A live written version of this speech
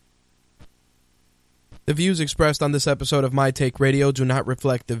The views expressed on this episode of My Take Radio do not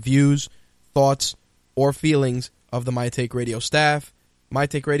reflect the views, thoughts, or feelings of the My Take Radio staff, My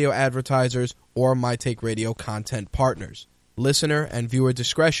Take Radio advertisers, or My Take Radio content partners. Listener and viewer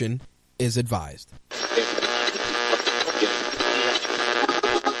discretion is advised.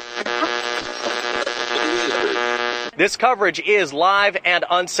 This coverage is live and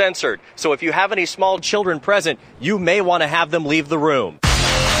uncensored, so if you have any small children present, you may want to have them leave the room.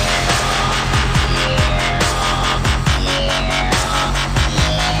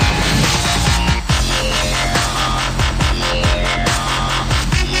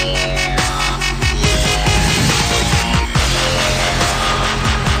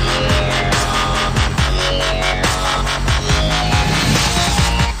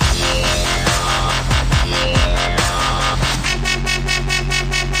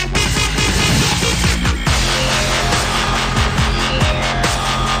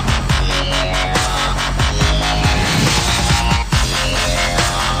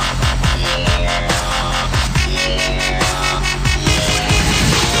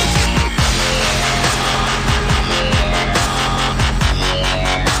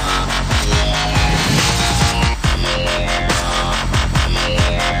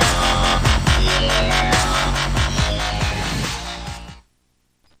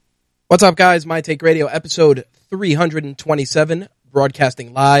 What's up, guys? My Take Radio, episode 327,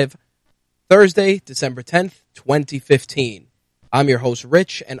 broadcasting live Thursday, December 10th, 2015. I'm your host,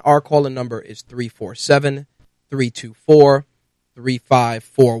 Rich, and our call-in number is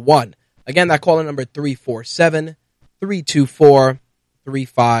 347-324-3541. Again, that call-in number,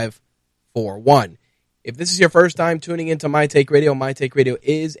 347-324-3541. If this is your first time tuning into My Take Radio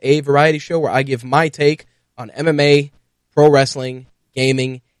is a variety show where I give my take on MMA, pro wrestling,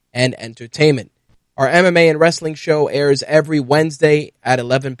 gaming, and entertainment. Our MMA and wrestling show airs every Wednesday at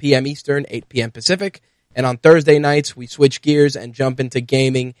 11 p.m. Eastern, 8 p.m. Pacific, and on Thursday nights we switch gears and jump into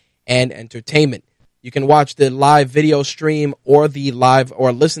gaming and entertainment. You can watch the live video stream or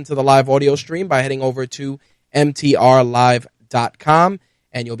listen to the live audio stream by heading over to mtrlive.com,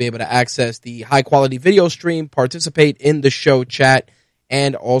 and you'll be able to access the high-quality video stream, participate in the show chat,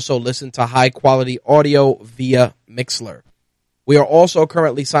 and also listen to high-quality audio via Mixlr. We are also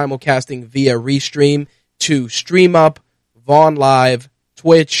currently simulcasting via Restream to StreamUp, Vaughn Live,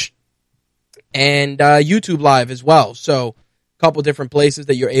 Twitch, and YouTube Live as well. So a couple different places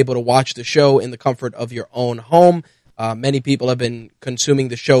that you're able to watch the show in the comfort of your own home. Many people have been consuming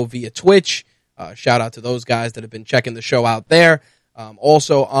the show via Twitch. Shout out to those guys that have been checking the show out there.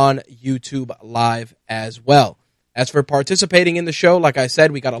 Also on YouTube Live as well. As for participating in the show, like I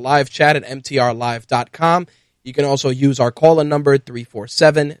said, we got a live chat at mtrlive.com. You can also use our call-in number,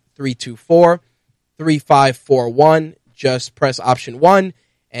 347-324-3541. Just press option 1,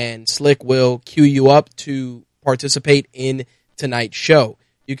 and Slick will queue you up to participate in tonight's show.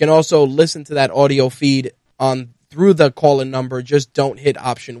 You can also listen to that audio feed through the call-in number. Just don't hit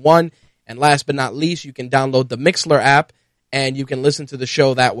option 1. And last but not least, you can download the Mixlr app, and you can listen to the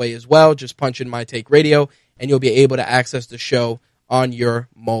show that way as well. Just punch in My Take Radio, and you'll be able to access the show on your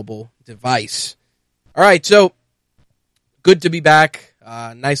mobile device. All right, so good to be back.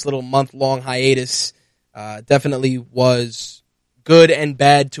 Nice little month-long hiatus. Definitely was good and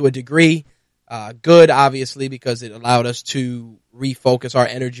bad to a degree. Good, obviously, because it allowed us to refocus our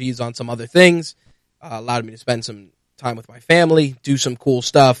energies on some other things. Allowed me to spend some time with my family, do some cool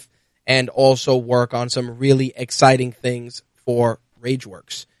stuff, and also work on some really exciting things for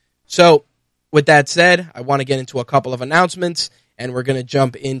RageWorks. So, with that said, I want to get into a couple of announcements, and we're going to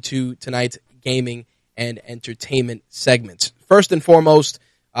jump into tonight's gaming and entertainment segments. First and foremost,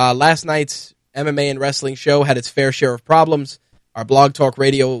 last night's MMA and wrestling show had its fair share of problems. Our Blog Talk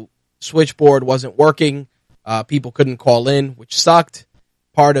Radio switchboard wasn't working. People couldn't call in, which sucked.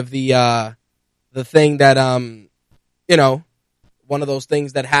 Part of the thing that, one of those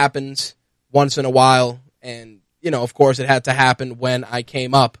things that happens once in a while. And, of course, it had to happen when I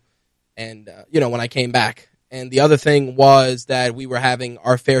came up and, when I came back. And the other thing was that we were having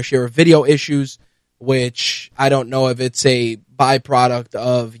our fair share of video issues, which I don't know if it's a byproduct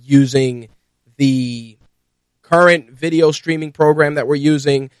of using the current video streaming program that we're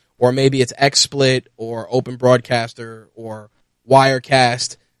using, or maybe it's XSplit or Open Broadcaster or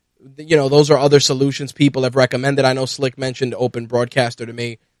Wirecast. Those are other solutions people have recommended. I know Slick mentioned Open Broadcaster to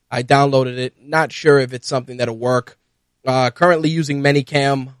me. I downloaded it. Not sure if it's something that'll work. Currently using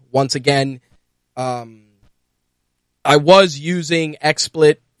Manycam once again. I was using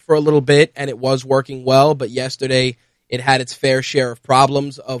XSplit for a little bit, and it was working well, but yesterday it had its fair share of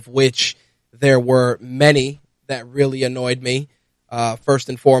problems, of which there were many that really annoyed me. First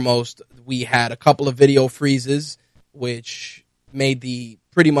and foremost, we had a couple of video freezes, which made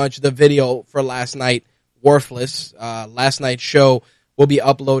pretty much the video for last night worthless. Last night's show will be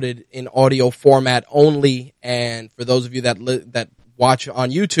uploaded in audio format only, and for those of you that watch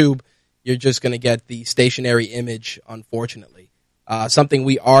on YouTube, you're just going to get the stationary image, unfortunately. Something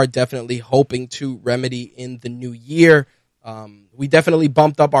we are definitely hoping to remedy in the new year. We definitely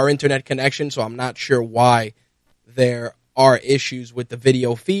bumped up our internet connection, so I'm not sure why there are issues with the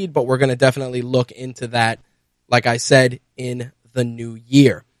video feed, but we're going to definitely look into that, like I said, in the new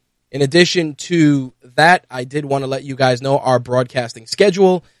year. In addition to that, I did want to let you guys know our broadcasting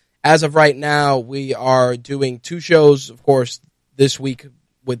schedule. As of right now, we are doing 2 shows, of course, this week,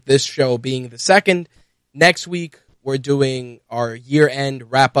 with this show being the second. Next week, we're doing our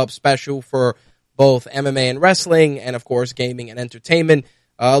year-end wrap-up special for both MMA and wrestling, and, of course, gaming and entertainment.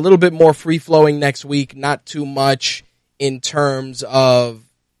 A little bit more free-flowing next week, not too much in terms of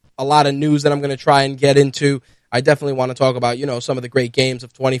a lot of news that I'm going to try and get into. I definitely want to talk about, some of the great games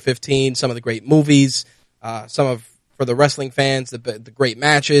of 2015, some of the great movies, for the wrestling fans, the great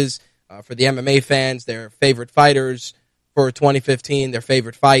matches, for the MMA fans, their favorite fighters for 2015, their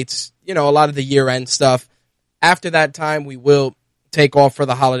favorite fights, a lot of the year-end stuff. After that time, we will take off for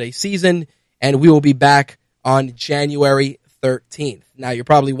the holiday season, and we will be back on January 13th. Now, you're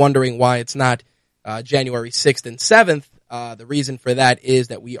probably wondering why it's not January 6th and 7th. The reason for that is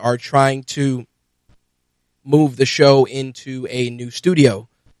that we are trying to move the show into a new studio,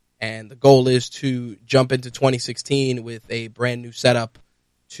 and the goal is to jump into 2016 with a brand new setup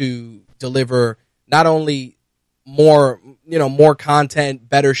to deliver not only more content,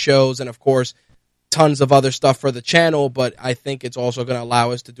 better shows, and of course tons of other stuff for the channel, but I think it's also going to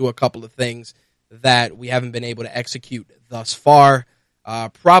allow us to do a couple of things that we haven't been able to execute thus far.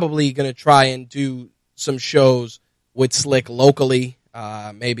 Probably going to try and do some shows with Slick locally.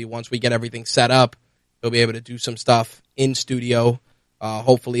 Maybe once we get everything set up, we'll be able to do some stuff in studio.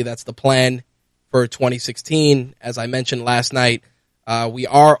 Hopefully that's the plan for 2016. As I mentioned last night, we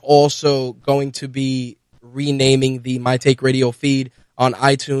are also going to be renaming the My Take Radio feed on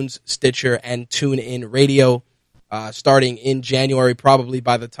iTunes, Stitcher, and TuneIn Radio. Starting in January, probably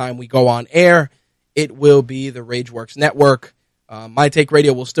by the time we go on air, it will be the RageWorks Network. My Take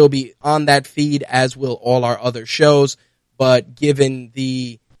Radio will still be on that feed, as will all our other shows, but given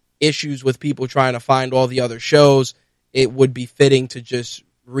the issues with people trying to find all the other shows, it would be fitting to just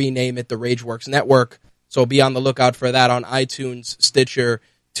rename it the RageWorks Network. So be on the lookout for that on iTunes, Stitcher,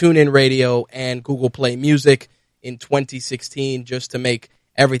 TuneIn Radio, and Google Play Music in 2016, just to make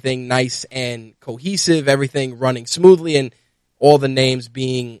everything nice and cohesive, everything running smoothly, and all the names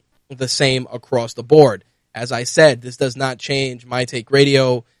being the same across the board. As I said, this does not change My Take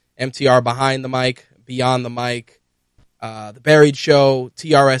Radio, MTR Behind the Mic, Beyond the Mic, The Buried Show,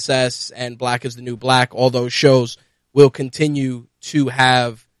 TRSS, and Black is the New Black. All those shows will continue to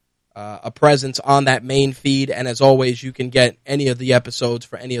have a presence on that main feed, and as always, you can get any of the episodes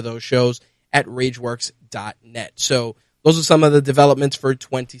for any of those shows at RageWorks.net. So those are some of the developments for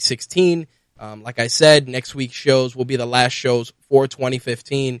 2016. Like I said, next week's shows will be the last shows for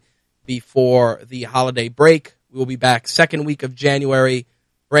 2015 before the holiday break. We will be back second week of January,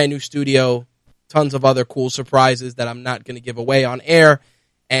 brand new studio, tons of other cool surprises that I'm not going to give away on air.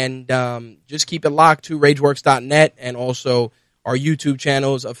 And just keep it locked to RageWorks.net and also our YouTube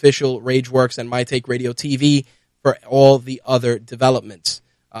channels, official RageWorks and My Take Radio TV, for all the other developments.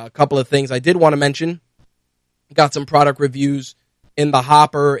 A couple of things I did want to mention. Got some product reviews in the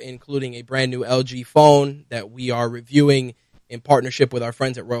hopper, including a brand new LG phone that we are reviewing in partnership with our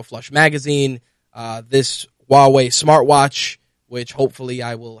friends at Royal Flush Magazine. This Huawei smartwatch, which hopefully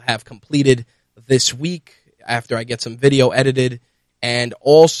I will have completed this week after I get some video edited. And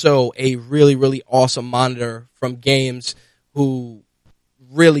also a really, really awesome monitor from Games, who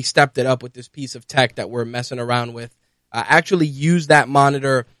really stepped it up with this piece of tech that we're messing around with. Actually used that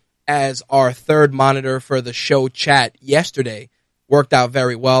monitor as our third monitor for the show chat yesterday. Worked out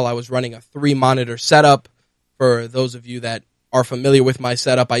very well. I was running a 3-monitor setup. For those of you that are familiar with my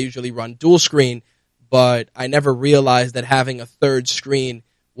setup, I usually run dual screen, but I never realized that having a third screen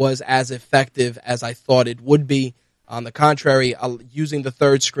was as effective as I thought it would be. On the contrary, using the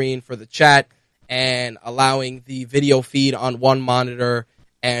third screen for the chat and allowing the video feed on one monitor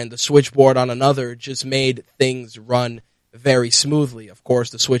and the switchboard on another just made things run very smoothly. Of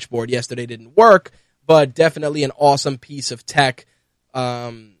course, the switchboard yesterday didn't work, but definitely an awesome piece of tech.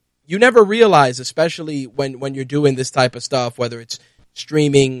 You never realize, especially when you're doing this type of stuff, whether it's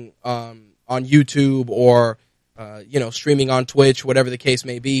streaming on YouTube or streaming on Twitch, whatever the case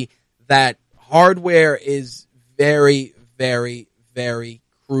may be, that hardware is very, very, very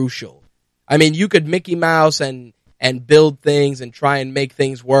crucial. I mean, you could Mickey Mouse and build things and try and make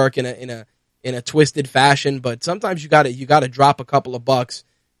things work in a twisted fashion, but sometimes you gotta drop a couple of bucks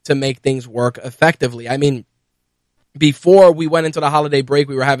to make things work effectively. I mean, before we went into the holiday break,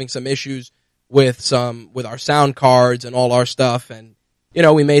 we were having some issues with our sound cards and all our stuff, and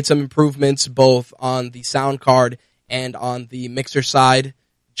we made some improvements both on the sound card and on the mixer side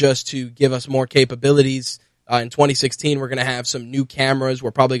just to give us more capabilities. In 2016, we're going to have some new cameras.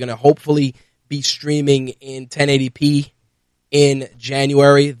 We're probably going to hopefully be streaming in 1080p in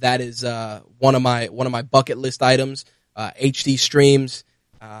January. That is one of my bucket list items, HD streams.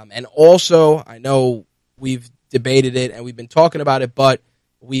 And also, I know we've debated it and we've been talking about it, but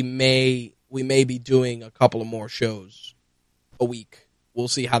we may be doing a couple of more shows a week. We'll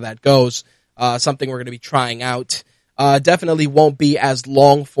see how that goes. Something we're going to be trying out. Definitely won't be as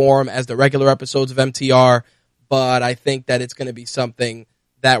long form as the regular episodes of MTR, but I think that it's going to be something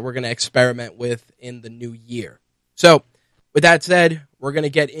that we're going to experiment with in the new year. So, with that said, we're going to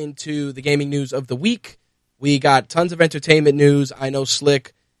get into the gaming news of the week. We got tons of entertainment news. I know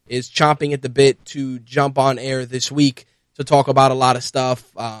Slick is chomping at the bit to jump on air this week to talk about a lot of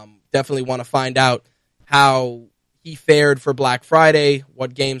stuff. Definitely want to find out how he fared for Black Friday,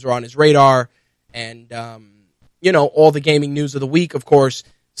 what games are on his radar, and, all the gaming news of the week. Of course,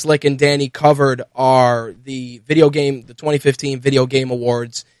 Slick and Danny covered the 2015 Video Game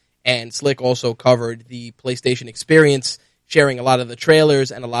Awards, and Slick also covered the PlayStation Experience, sharing a lot of the trailers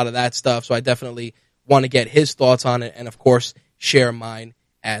and a lot of that stuff. So I definitely want to get his thoughts on it and, of course, share mine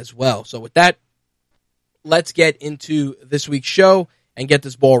as well. So with that, let's get into this week's show and get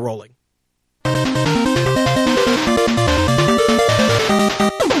this ball rolling.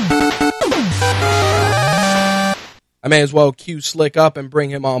 I may as well cue Slick up and bring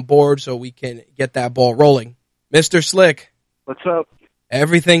him on board so we can get that ball rolling. Mr. Slick. What's up?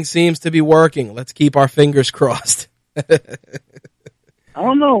 Everything seems to be working. Let's keep our fingers crossed. I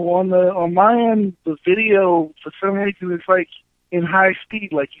don't know. On my end, the video, for some reason, it's like in high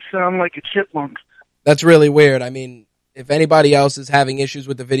speed, like you sound like a chipmunk. That's really weird. I mean, if anybody else is having issues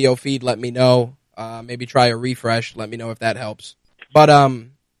with the video feed, let me know. Maybe try a refresh. Let me know if that helps. But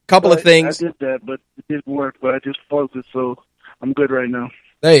couple of things. I did that, but it didn't work. But I just paused it, so I'm good right now.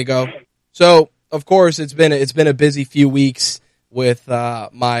 There you go. So, of course, it's been a busy few weeks with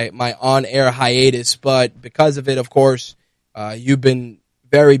my on-air hiatus, but because of it, of course, you've been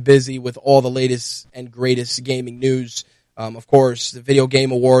very busy with all the latest and greatest gaming news. Of course, the Video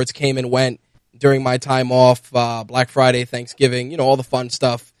Game Awards came and went during my time off, Black Friday, Thanksgiving, all the fun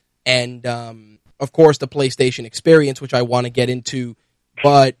stuff, and of course, the PlayStation Experience, which I want to get into,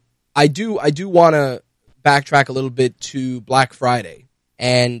 but I do want to backtrack a little bit to Black Friday,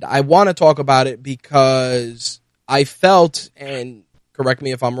 and I want to talk about it because I felt, and correct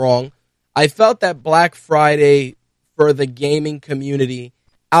me if I'm wrong, I felt that Black Friday for the gaming community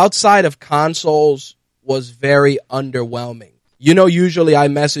outside of consoles was very underwhelming. Usually I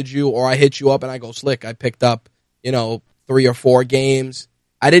message you or I hit you up and I go, Slick, I picked up, 3 or 4 games.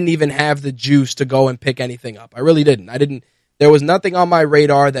 I didn't even have the juice to go and pick anything up. I really didn't. There was nothing on my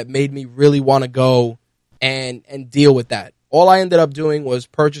radar that made me really want to go and deal with that. All I ended up doing was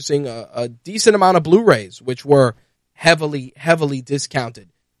purchasing a decent amount of Blu-rays, which were heavily, heavily discounted.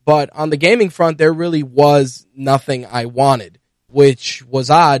 But on the gaming front, there really was nothing I wanted, which was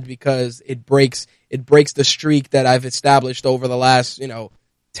odd because it breaks the streak that I've established over the last,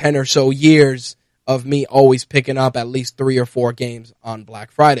 10 or so years of me always picking up at least 3 or 4 games on Black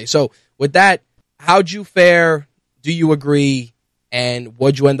Friday. So with that, how'd you fare? Do you agree? And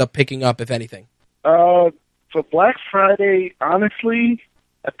what'd you end up picking up, if anything? For Black Friday, honestly,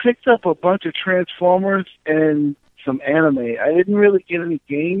 I picked up a bunch of Transformers and some anime. I didn't really get any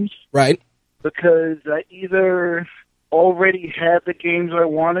games. Right. Because I either already had the games I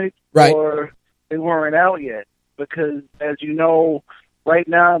wanted, right, or they weren't out yet. Because, as you know, right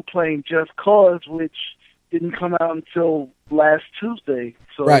now I'm playing Just Cause, which didn't come out until last Tuesday.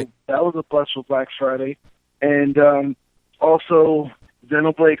 So right, that was a bust for Black Friday. And also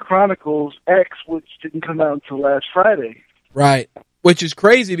Xenoblade Chronicles X, which didn't come out until last Friday. Right. Which is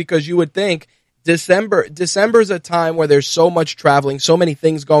crazy because you would think December's a time where there's so much traveling, so many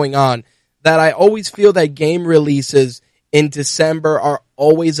things going on, that I always feel that game releases in December are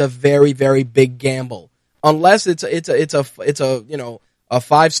always a very, very big gamble. Unless it's a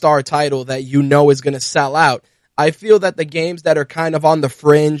 5-star title that is going to sell out. I feel that the games that are kind of on the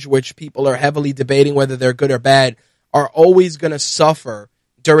fringe, which people are heavily debating whether they're good or bad, are always going to suffer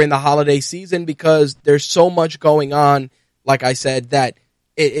during the holiday season because there's so much going on, like I said, that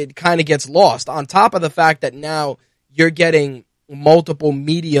it kind of gets lost. On top of the fact that now you're getting multiple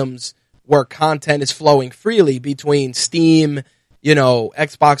mediums where content is flowing freely between Steam,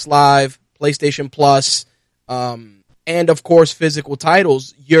 Xbox Live, PlayStation Plus, and of course physical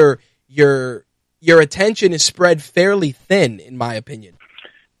titles, your attention is spread fairly thin, in my opinion.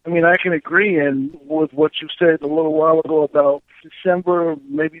 I mean, I can agree, and with what you said a little while ago about December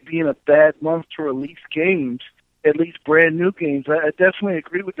maybe being a bad month to release games, at least brand new games, I definitely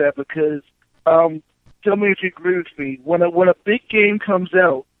agree with that because, tell me if you agree with me, when a big game comes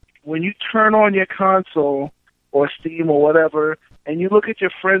out, when you turn on your console or Steam or whatever, and you look at your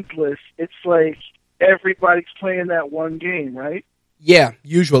friends list, it's like everybody's playing that one game, right? Yeah,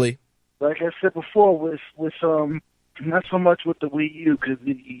 usually. Like I said before, with not so much with the Wii U because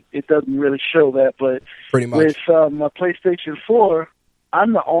it doesn't really show that, but pretty much with my PlayStation 4,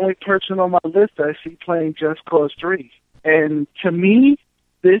 I'm the only person on my list I see playing Just Cause 3. And to me,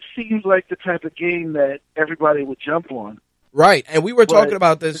 this seems like the type of game that everybody would jump on. Right, and we were talking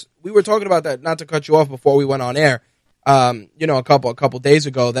about this. We were talking about that. Not to cut you off before we went on air. A couple days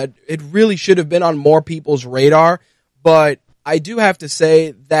ago, that it really should have been on more people's radar. But I do have to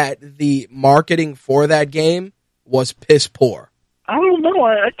say that the marketing for that game was piss poor. I don't know.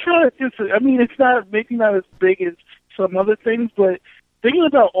 I try to I mean, it's maybe not as big as some other things, but thinking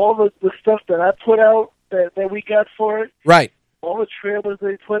about all the stuff that I put out that we got for it, right? All the trailers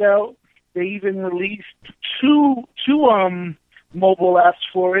they put out, they even released two mobile apps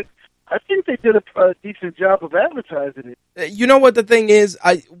for it. I think they did a decent job of advertising it. You know what the thing is?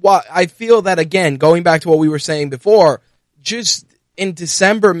 I feel that, again, going back to what we were saying before, just in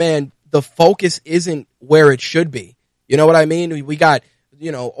December, man, the focus isn't where it should be. You know what I mean? We got, a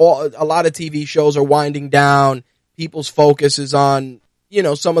lot of TV shows are winding down. People's focus is on,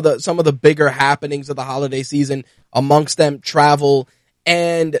 some of the bigger happenings of the holiday season, amongst them travel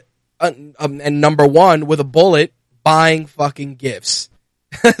and number one with a bullet, buying fucking gifts.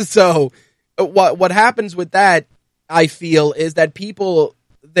 So what happens with that, I feel, is that people,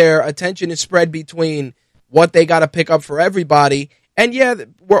 their attention is spread between what they got to pick up for everybody. And yeah,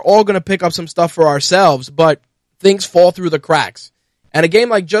 we're all going to pick up some stuff for ourselves, but things fall through the cracks. And a game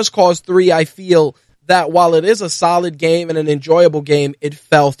like Just Cause 3, I feel that while it is a solid game and an enjoyable game, it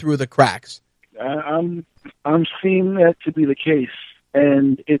fell through the cracks. I'm seeing that to be the case.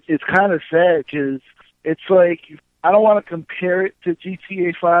 And it's kind of sad because it's like, I don't want to compare it to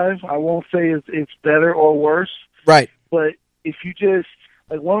GTA 5. I won't say it's better or worse. Right. But if you just,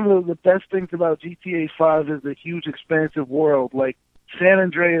 like, one of the best things about GTA 5 is the huge expansive world. Like, San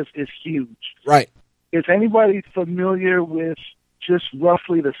Andreas is huge. Right. If anybody's familiar with just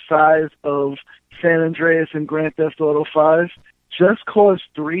roughly the size of San Andreas and Grand Theft Auto 5, Just Cause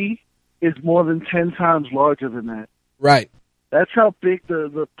 3 is more than 10 times larger than that. Right. That's how big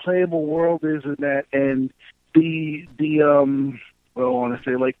the playable world is in that, and the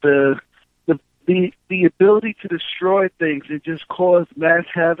ability to destroy things and just cause mass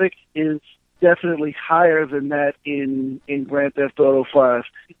havoc is definitely higher than that in Grand Theft Auto 5.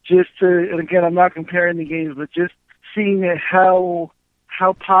 And again, I'm not comparing the games, but just seeing how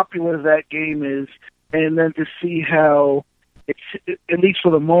popular that game is, and then to see how it's, at least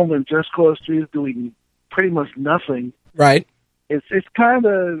for the moment, Just Cause 3 is doing pretty much nothing. Right. It's kind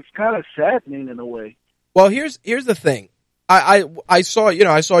of saddening in a way. Well, here's the thing. I saw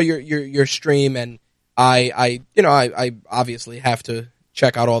your stream, and I obviously have to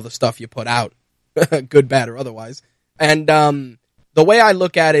check out all the stuff you put out, good, bad, or otherwise. And the way I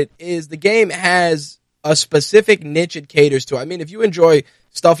look at it is the game has a specific niche it caters to. I mean, if you enjoy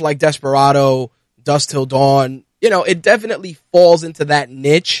stuff like Desperado, Dusk Till Dawn, it definitely falls into that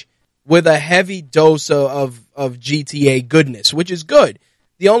niche with a heavy dose of GTA goodness, which is good.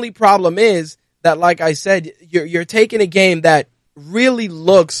 The only problem is that, like I said, you're taking a game that really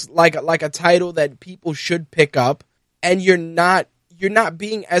looks like a title that people should pick up, and you're not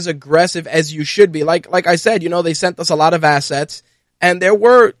being as aggressive as you should be. Like I said, they sent us a lot of assets, and there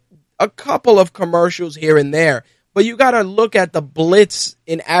were a couple of commercials here and there, but you got to look at the blitz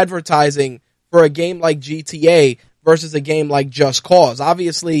in advertising for a game like GTA versus a game like Just Cause.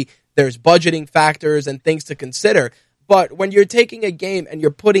 Obviously, there's budgeting factors and things to consider, but when you're taking a game and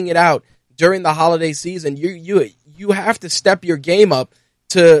you're putting it out during the holiday season, you have to step your game up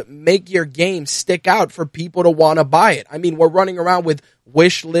to make your game stick out for people to want to buy it. I mean, we're running around with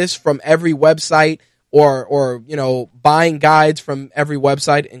wish lists from every website, or buying guides from every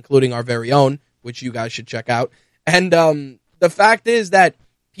website, including our very own, which you guys should check out. And the fact is that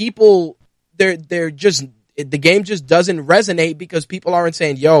people, they're just, the game just doesn't resonate because people aren't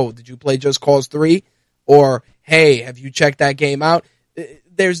saying, "Yo, did you play Just Cause 3?" or "Hey, have you checked that game out?"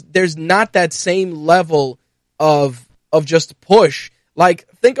 There's not that same level of just push Like,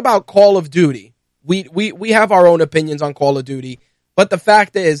 think about Call of Duty. We have our own opinions on Call of Duty, but the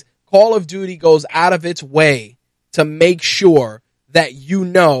fact is, Call of Duty goes out of its way to make sure that you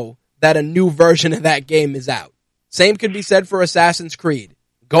know that a new version of that game is out. Same could be said for Assassin's Creed.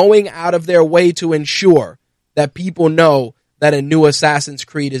 Going out of their way to ensure that people know that a new Assassin's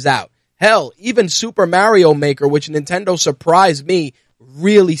Creed is out. Hell, even Super Mario Maker, which Nintendo surprised me,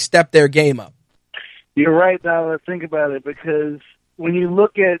 really stepped their game up. You're right now that I think about it, because when you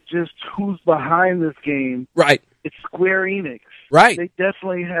look at just who's behind this game, right, it's Square Enix. Right. They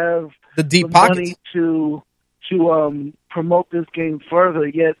definitely have the deep money pockets to promote this game further,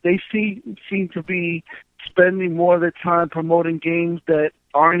 yet they seem to be spending more of their time promoting games that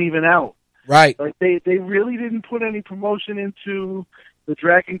aren't even out. Right. Like they really didn't put any promotion into the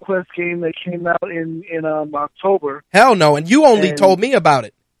Dragon Quest game that came out in October. Hell no, and you only told me about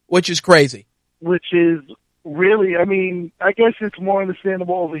it, which is crazy. Which is really, I mean, I guess it's more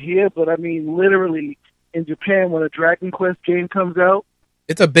understandable over here, but I mean, literally in Japan, when a Dragon Quest game comes out,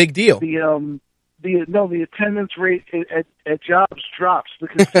 it's a big deal. The attendance rate at jobs drops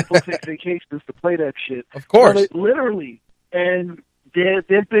because people take vacations to play that shit. Of course. So literally. And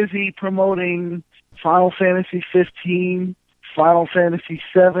they're busy promoting Final Fantasy 15, Final Fantasy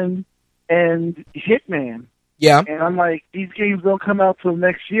 7, and Hitman. Yeah. And I'm like, these games don't come out till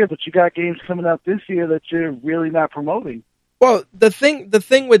next year, but you got games coming out this year that you're really not promoting. Well, the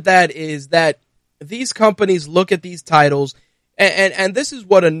thing with that is that these companies look at these titles, and this is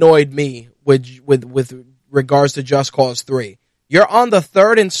what annoyed me with regards to Just Cause 3. You're on the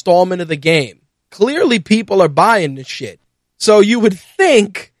third installment of the game. Clearly people are buying this shit. So you would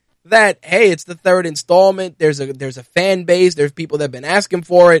think that, hey, it's the third installment, there's a fan base, there's people that have been asking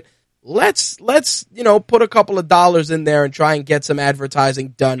for it. Let's put a couple of dollars in there and try and get some advertising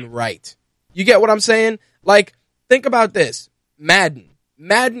done right. You get what I'm saying? Like, think about this. Madden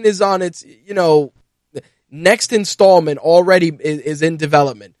is on its, next installment already is in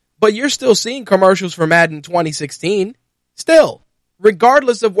development. But you're still seeing commercials for Madden 2016. Still.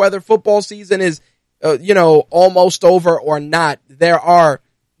 Regardless of whether football season is, almost over or not, there are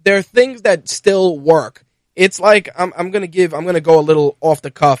things that still work. It's like, I'm going to go a little off the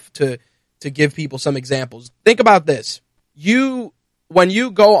cuff to give people some examples. Think about this. When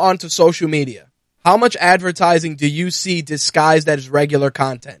you go onto social media, how much advertising do you see disguised as regular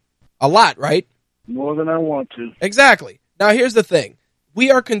content? A lot, right? More than I want to. Exactly. Now, here's the thing.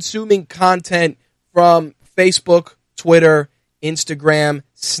 We are consuming content from Facebook, Twitter, Instagram,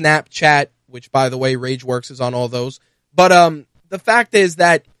 Snapchat, which, by the way, RageWorks is on all those. But the fact is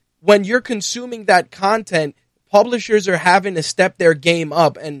that when you're consuming that content, publishers are having to step their game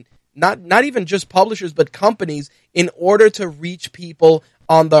up, and not even just publishers, but companies, in order to reach people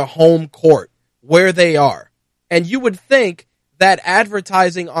on the home court where they are. And you would think that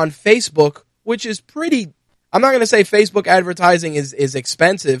advertising on Facebook, which is pretty, I'm not going to say Facebook advertising is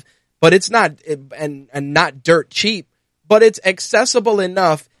expensive, but it's not, and not dirt cheap, but it's accessible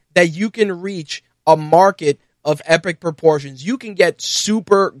enough that you can reach a market of epic proportions. You can get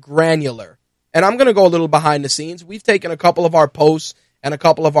super granular. And I'm going to go a little behind the scenes. We've taken a couple of our posts and a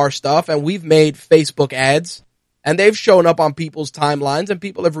couple of our stuff, and we've made Facebook ads, and they've shown up on people's timelines, and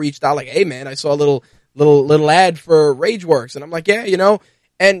people have reached out like, hey man, I saw a little ad for RageWorks. And I'm like, yeah,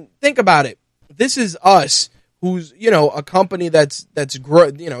 and think about it. This is us, who's, a company that's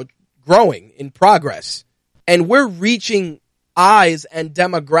growing in progress. And we're reaching eyes and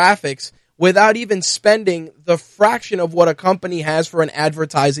demographics without even spending the fraction of what a company has for an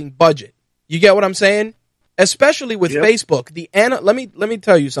advertising budget. You get what I'm saying? Especially with Facebook. Let me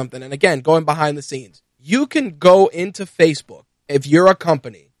tell you something. And again, going behind the scenes, you can go into Facebook if you're a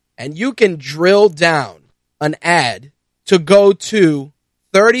company, and you can drill down an ad to go to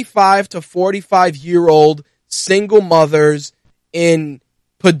 35 to 45-year-old single mothers in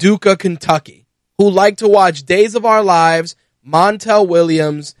Paducah, Kentucky, who like to watch Days of Our Lives, Montel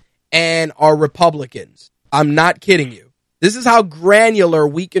Williams, and are Republicans. I'm not kidding you. This is how granular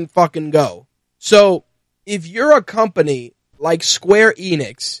we can fucking go. So if you're a company like Square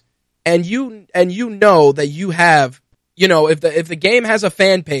Enix, and you know that you have, if the game has a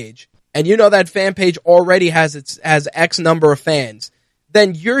fan page, and you know that fan page already has X number of fans,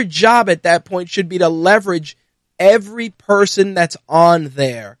 then your job at that point should be to leverage every person that's on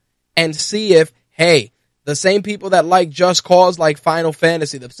there and see if, hey, the same people that like Just Cause like Final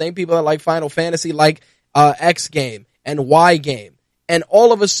Fantasy, the same people that like Final Fantasy like X game and Y game. And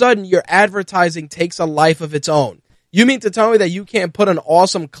all of a sudden, your advertising takes a life of its own. You mean to tell me that you can't put an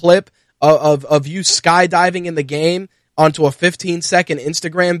awesome clip of you skydiving in the game onto a 15-second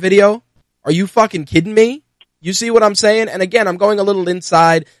Instagram video? Are you fucking kidding me? You see what I'm saying? And again, I'm going a little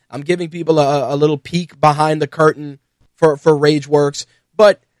inside. I'm giving people a little peek behind the curtain for Rageworks.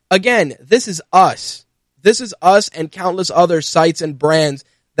 But again, this is us. This is us and countless other sites and brands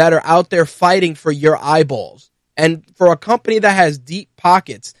that are out there fighting for your eyeballs. And for a company that has deep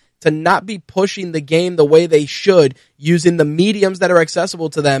pockets to not be pushing the game the way they should using the mediums that are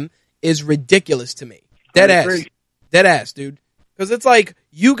accessible to them is ridiculous to me. Dead ass, dude. Because it's like,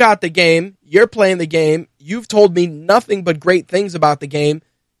 you got the game, you're playing the game, you've told me nothing but great things about the game,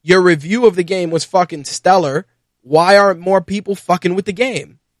 your review of the game was fucking stellar, why aren't more people fucking with the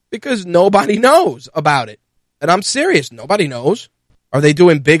game? Because nobody knows about it. And I'm serious, nobody knows. Are they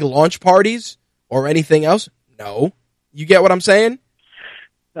doing big launch parties or anything else? No. You get what I'm saying?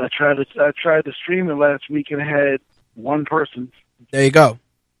 I tried to stream it last week and I had one person. There you go.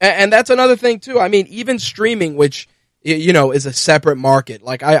 And that's another thing too. I mean, even streaming, which, you know, is a separate market.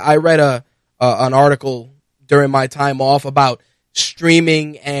 Like I read an article during my time off about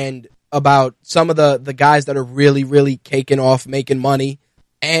streaming and about some of the guys that are really, really caking off, making money.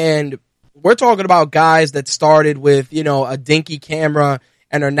 And we're talking about guys that started with, you know, a dinky camera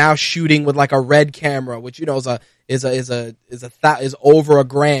and are now shooting with like a red camera, which, you know, is over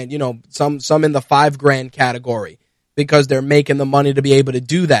 $1,000, you know, some in the $5,000 category, because they're making the money to be able to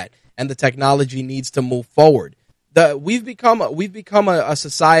do that. And the technology needs to move forward. We've become a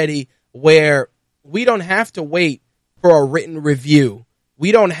society where we don't have to wait for a written review.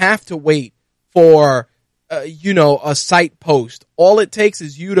 We don't have to wait for, you know, a site post. All it takes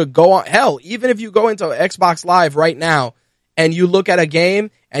is you to go on. Hell, even if you go into Xbox Live right now and you look at a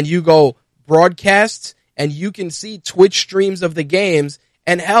game and you go broadcasts and you can see Twitch streams of the games,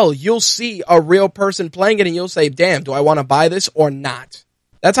 and hell, you'll see a real person playing it and you'll say, damn, do I want to buy this or not?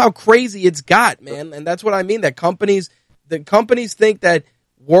 That's how crazy it's got, man. And that's what I mean, that the companies think that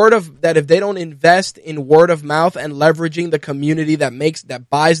if they don't invest in word of mouth and leveraging the community that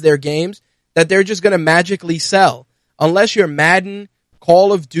buys their games, that they're just going to magically sell. Unless you're Madden,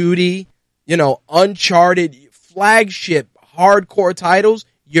 Call of Duty, you know, Uncharted, flagship hardcore titles,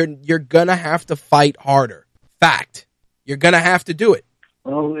 you're going to have to fight harder. Fact. You're going to have to do it.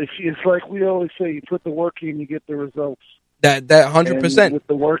 Well, it's like we always say, you put the work in, you get the results. That 100%. And with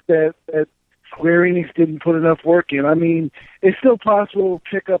the work that Square Enix didn't put enough work in. I mean, it's still possible to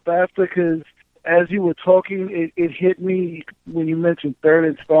pick up after, because as you were talking, it hit me when you mentioned third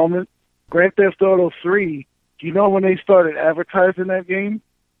installment. Grand Theft Auto 3, do you know when they started advertising that game?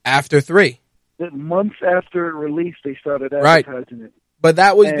 After 3. Months after it released, they started advertising it. But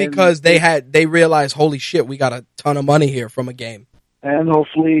that was because they realized, holy shit, we got a ton of money here from a game. And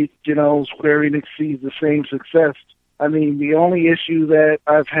hopefully, you know, Square Enix sees the same success. I mean, the only issue that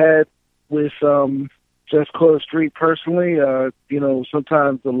I've had with Just Cause 3 personally, you know,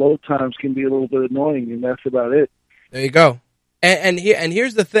 sometimes the load times can be a little bit annoying, and that's about it. There you go. And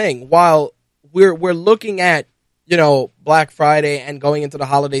here's the thing: while we're looking at, you know, Black Friday and going into the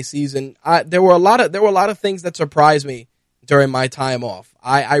holiday season, there were a lot of things that surprised me during my time off.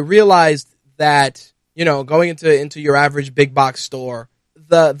 I realized that, you know, going into your average big box store,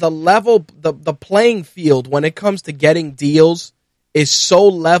 the level, the playing field when it comes to getting deals is so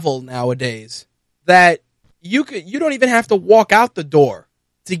level nowadays that you don't even have to walk out the door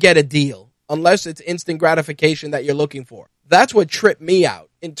to get a deal unless it's instant gratification that you're looking for. That's what tripped me out.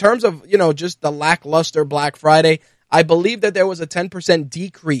 In terms of, you know, just the lackluster Black Friday, I believe that there was a 10%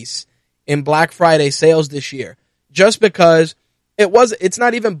 decrease in Black Friday sales this year, just because it's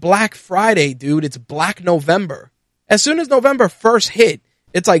not even Black Friday, dude. It's Black November. As soon as November 1st hit,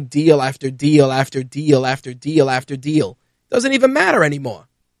 it's like deal after deal after deal after deal after deal. Doesn't even matter anymore.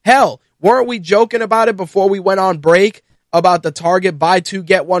 Hell, weren't we joking about it before we went on break about the Target buy 2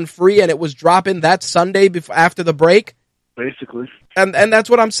 get 1 free, and it was dropping that Sunday after the break? Basically. And that's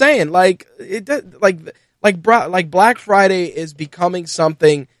what I'm saying. Like Black Friday is becoming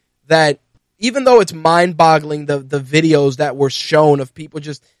something that, even though it's mind-boggling, the videos that were shown of people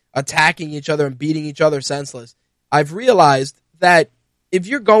just attacking each other and beating each other senseless, I've realized that if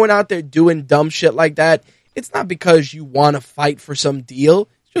you're going out there doing dumb shit like that, it's not because you want to fight for some deal.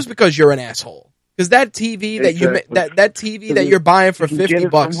 It's just because you're an asshole. Because that TV that TV that you're buying for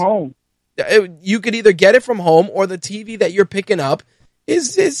 $50, from home. You could either get it from home, or the TV that you're picking up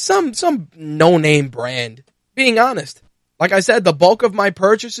is some no-name brand. Being honest. Like I said, the bulk of my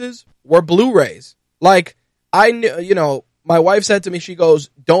purchases were Blu-rays. Like, I knew, you know, my wife said to me, she goes,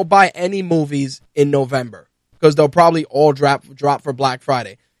 don't buy any movies in November, because they'll probably all drop for Black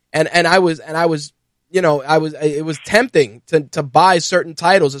Friday. And I was, you know, it was tempting to buy certain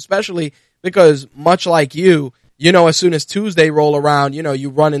titles, especially because, much like you know, as soon as Tuesday roll around, you know, you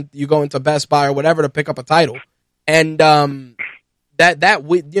go into Best Buy or whatever to pick up a title. And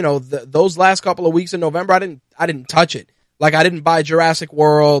those last couple of weeks in November, I didn't touch it. Like, I didn't buy Jurassic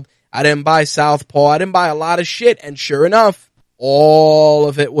World, I didn't buy Southpaw, I didn't buy a lot of shit, and sure enough, all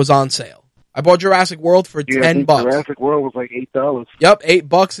of it was on sale. I bought Jurassic World for $10. Jurassic World was like $8. Yep,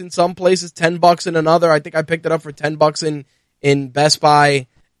 $8 in some places, $10 in another. I think I picked it up for $10 in Best Buy,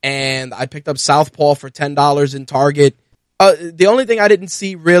 and I picked up Southpaw for $10 in Target. The only thing I didn't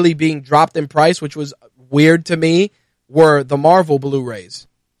see really being dropped in price, which was weird to me, were the Marvel Blu-rays.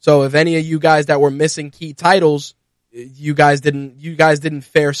 So if any of you guys that were missing key titles, you guys didn't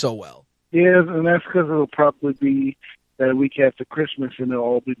fare so well. Yeah, and that's because it'll probably be that week after Christmas, and they'll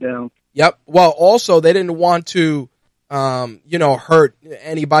all be down. Yep. Well, also they didn't want to, hurt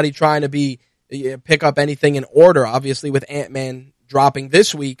anybody trying to pick up anything in order. Obviously, with Ant-Man dropping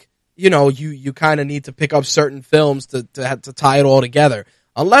this week, you kind of need to pick up certain films to tie it all together.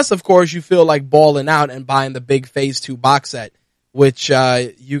 Unless, of course, you feel like balling out and buying the big Phase 2 box set, which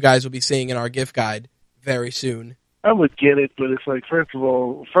you guys will be seeing in our gift guide very soon. I would get it, but it's like, first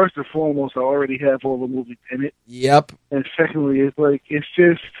and foremost, I already have all the movies in it. Yep. And secondly,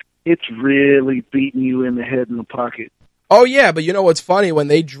 it's really beating you in the head and the pocket. Oh, yeah, but you know what's funny? When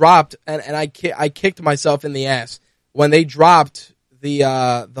they dropped, and I kicked myself in the ass, when they dropped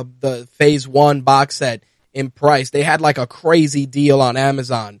the Phase 1 box set in price, they had like a crazy deal on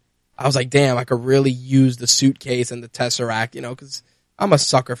Amazon. I was like, damn, I could really use the suitcase and the Tesseract, because I'm a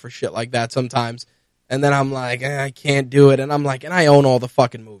sucker for shit like that sometimes. And then I'm like, I can't do it. And I'm like, and I own all the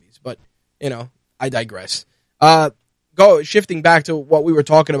fucking movies. But, I digress. Shifting back to what we were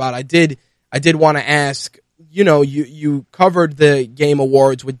talking about, I did want to ask, you covered the Game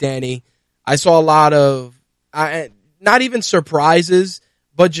Awards with Danny. I saw a lot of, not even surprises,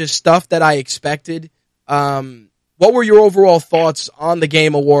 but just stuff that I expected. What were your overall thoughts on the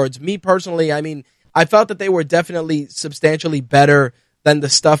Game Awards? Me personally, I felt that they were definitely substantially better than the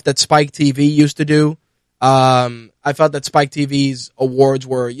stuff that Spike TV used to do. I felt that Spike TV's awards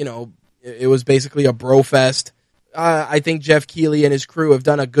were, it was basically a bro fest. I think Jeff Keighley and his crew have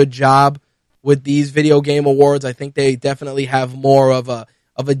done a good job with these video game awards. I think they definitely have more of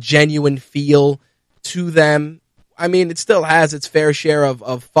a genuine feel to them. It still has its fair share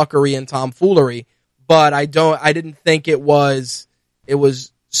of fuckery and tomfoolery, but I didn't think it was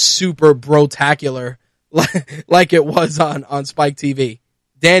super brotacular like it was on Spike TV.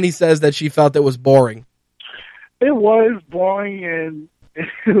 Danny says that she felt it was boring. It was boring, and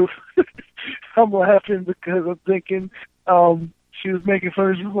I'm laughing because I'm thinking she was making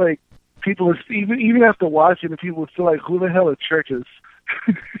fun of just like people, even after watching it, people still like, who the hell are churches?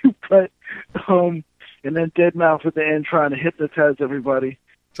 But and then Deadmau5 at the end trying to hypnotize everybody.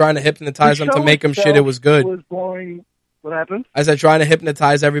 Trying to hypnotize them to make them shit it was good. It was boring. What happened? I said trying to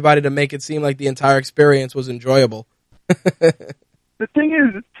hypnotize everybody to make it seem like the entire experience was enjoyable. The thing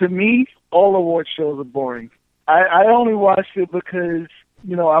is, to me, all award shows are boring. I only watched it because,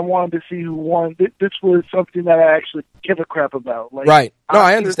 I wanted to see who won. This was something that I actually give a crap about. Like, right. No,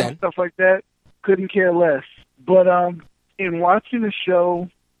 I understand. Stuff like that, couldn't care less. But in watching the show,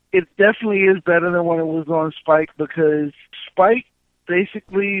 it definitely is better than when it was on Spike, because Spike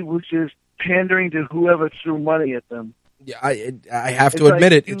basically was just pandering to whoever threw money at them. Yeah, I have to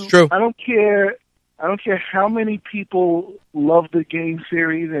admit it. It's true. I don't care how many people love the game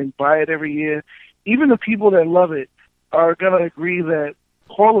series and buy it every year. Even the people that love it are going to agree that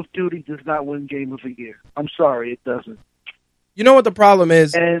Call of Duty does not win Game of the Year. I'm sorry, it doesn't. You know what the problem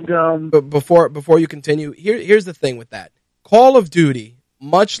is? And before you continue, here's the thing with that. Call of Duty,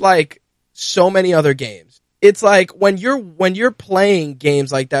 much like so many other games, it's like when you're playing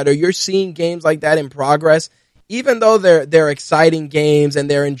games like that, or you're seeing games like that in progress, even though they're exciting games and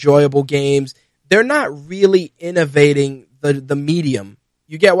they're enjoyable games, they're not really innovating the medium.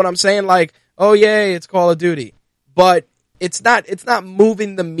 You get what I'm saying? Like, oh yay, it's Call of Duty. But it's not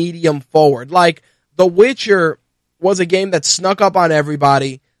moving the medium forward. Like, The Witcher was a game that snuck up on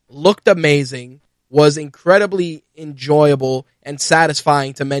everybody, looked amazing, was incredibly enjoyable and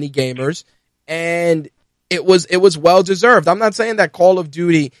satisfying to many gamers, and it was well deserved. I'm not saying that Call of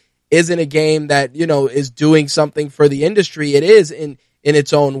Duty isn't a game that, is doing something for the industry. It is in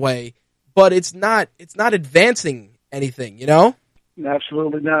its own way, but it's not advancing anything,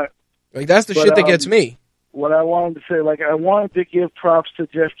 Absolutely not. Like, that's the shit that gets me. What I wanted to say, I wanted to give props to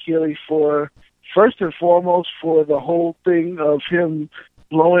Jeff Keighley for, first and foremost, for the whole thing of him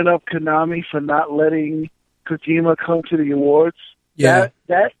blowing up Konami for not letting Kojima come to the awards. Yeah.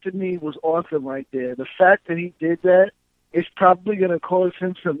 That to me was awesome right there. The fact that he did that is probably going to cause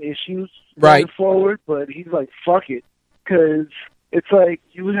him some issues going forward, but he's like, fuck it. Because it's like,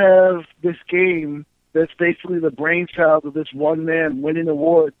 you have this game that's basically the brainchild of this one man winning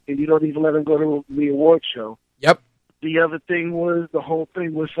awards, and you don't even let him go to the award show. Yep. The other thing was the whole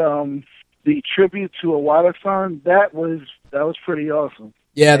thing was the tribute to Awada-san. That was pretty awesome.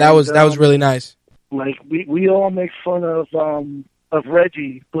 Yeah, that was really nice. Like we all make fun of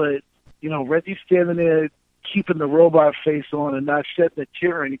Reggie, but Reggie's standing there keeping the robot face on and not shedding a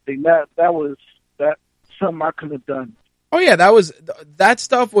tear or anything. That was something I could have done. Oh yeah, that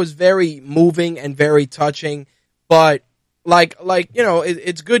stuff was very moving and very touching. But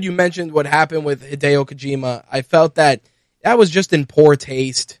it's good you mentioned what happened with Hideo Kojima. I felt that was just in poor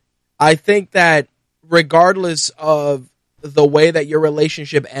taste. I think that regardless of the way that your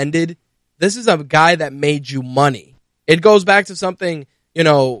relationship ended, this is a guy that made you money. It goes back to something,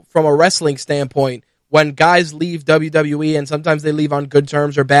 from a wrestling standpoint, when guys leave WWE and sometimes they leave on good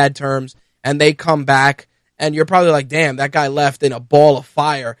terms or bad terms and they come back and you're probably like, damn, that guy left in a ball of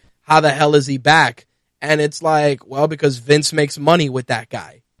fire. How the hell is he back? And it's like, well, because Vince makes money with that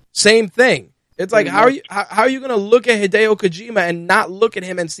guy. Same thing. It's like, how are you going to look at Hideo Kojima and not look at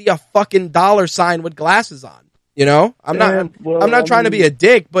him and see a fucking dollar sign with glasses on? I'm not trying to be a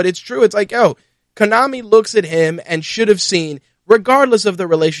dick, but it's true. It's like, Konami looks at him and should have seen, regardless of the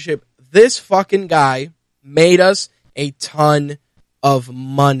relationship, this fucking guy made us a ton of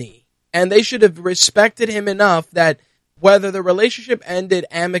money. And they should have respected him enough that whether the relationship ended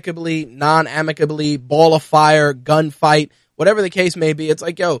amicably, non-amicably, ball of fire, gunfight, whatever the case may be, it's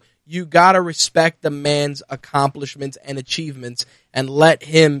like, you gotta respect the man's accomplishments and achievements and let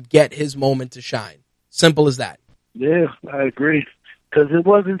him get his moment to shine. Simple as that. Yeah, I agree. Because it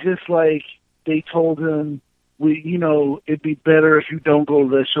wasn't just like they told him, it'd be better if you don't go to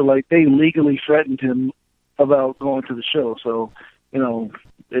the show. Like, they legally threatened him about going to the show. So,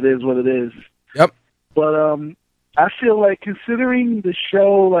 it is what it is. Yep. But I feel like considering the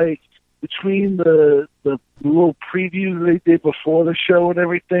show, like, between the little previews they did before the show and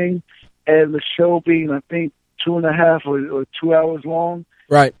everything, and the show being, I think, 2.5 or 2 hours long.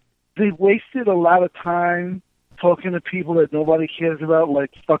 Right. They wasted a lot of time talking to people that nobody cares about, like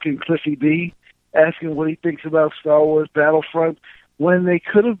fucking Cliffy B, asking what he thinks about Star Wars Battlefront, when they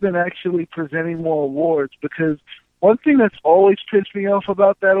could have been actually presenting more awards. Because one thing that's always pissed me off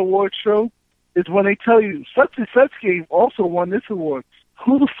about that award show is when they tell you, such and such game also won this award.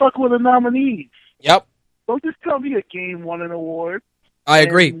 Who the fuck were the nominees? Yep. Don't just tell me a game won an award. I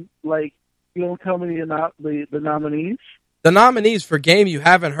agree. Like, you don't tell me the nominees. The nominees for game you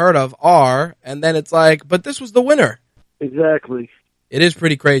haven't heard of are, and then it's like, but this was the winner. Exactly. It is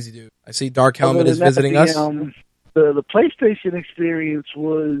pretty crazy, dude. I see Dark Helmet is visiting us. The PlayStation experience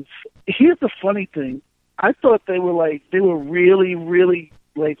was, here's the funny thing. I thought they were really, really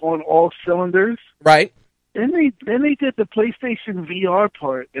like on all cylinders. Right. Then they did the PlayStation VR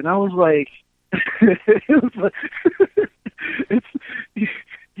part, and I was like, it was like it's,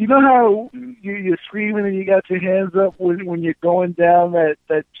 you know how you're screaming and you got your hands up when you're going down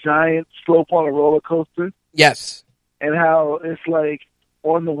that giant slope on a roller coaster? Yes. And how it's like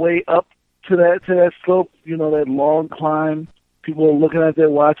on the way up to that slope, that long climb, people are looking at their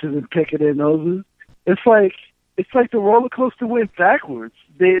watches and picking their noses. It's like the roller coaster went backwards.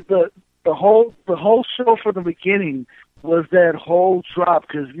 The whole show from the beginning was that whole drop,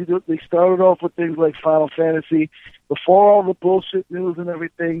 because they started off with things like Final Fantasy. Before all the bullshit news and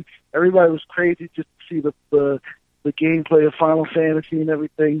everything, everybody was crazy just to see the gameplay of Final Fantasy and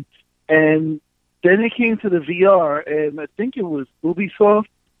everything. And then it came to the VR, and I think it was Ubisoft.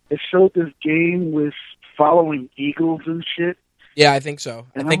 It showed this game with following eagles and shit. Yeah, I think so.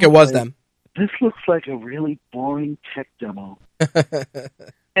 And I think it was them. This looks like a really boring tech demo.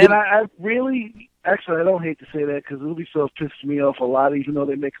 And I really, actually, I don't hate to say that because Ubisoft pisses me off a lot, even though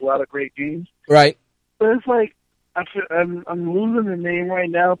they make a lot of great games. Right. But it's like, I'm losing the name right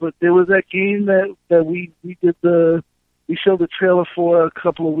now, but there was that game that we showed the trailer for a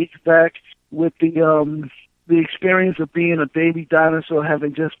couple of weeks back with the experience of being a baby dinosaur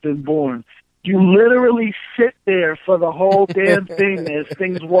having just been born. You literally sit there for the whole damn thing as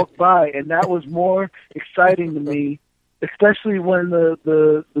things walk by, and that was more exciting to me, especially when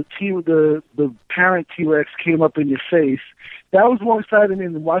the parent T-Rex came up in your face. That was more exciting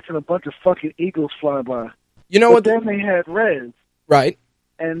than watching a bunch of fucking eagles fly by. You know but then they had Rez. Right.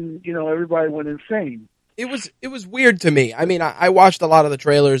 And, everybody went insane. It was weird to me. I mean, I watched a lot of the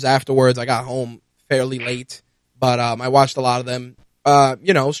trailers afterwards. I got home fairly late, but I watched a lot of them.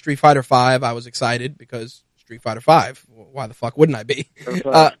 Street Fighter V, I was excited because Street Fighter V. Why the fuck wouldn't I be?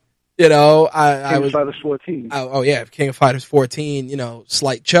 I was King of Fighters 14. Oh yeah, King of Fighters 14.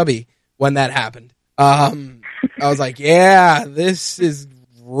 Slight chubby when that happened. I was like, yeah, this is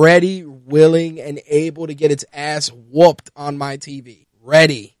ready, willing, and able to get its ass whooped on my TV.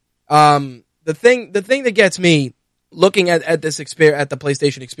 Ready. The thing that gets me looking at this experience, at the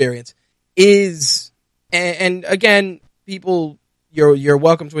PlayStation experience, is, and again, people, you're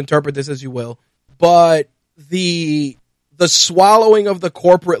welcome to interpret this as you will, but the swallowing of the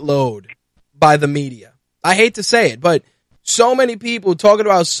corporate load by the media. I hate to say it, but so many people talking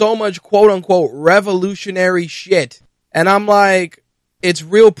about so much quote unquote revolutionary shit. And I'm like, it's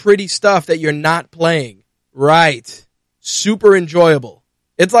real pretty stuff that you're not playing. Right. Super enjoyable.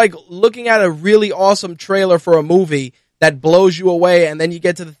 It's like looking at a really awesome trailer for a movie that blows you away, and then you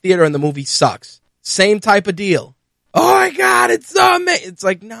get to the theater and the movie sucks. Same type of deal. Oh my God, it's so amazing. It's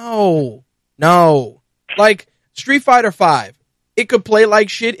like, no. Like Street Fighter V, it could play like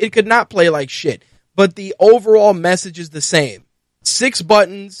shit, it could not play like shit. But the overall message is the same. 6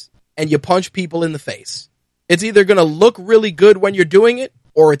 buttons, and you punch people in the face. It's either going to look really good when you're doing it,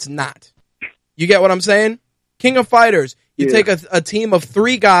 or it's not. You get what I'm saying? King of Fighters, you take a team of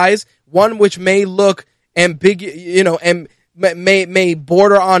 3 guys, one which may look ambiguous, and may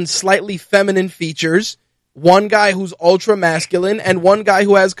border on slightly feminine features, one guy who's ultra masculine, and one guy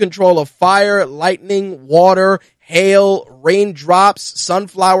who has control of fire, lightning, water, hail, raindrops,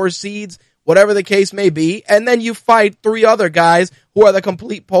 sunflower seeds, whatever the case may be, and then you fight 3 other guys who are the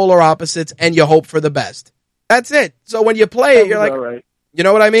complete polar opposites, and you hope for the best. That's it. So when you play it, you're like, right. You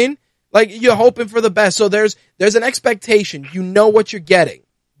know what I mean? Like, you're hoping for the best. So there's an expectation. You know what you're getting.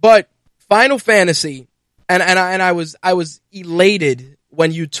 But Final Fantasy, and I was elated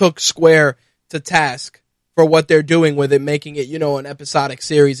when you took Square to task for what they're doing with it, making it, an episodic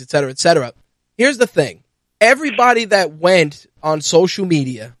series, et cetera, et cetera. Here's the thing. Everybody that went on social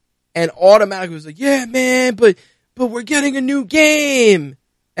media and automatically was like, yeah, man, but we're getting a new game.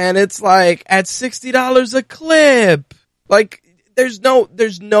 And it's like at $60 a clip. Like, there's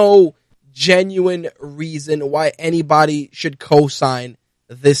no genuine reason why anybody should co-sign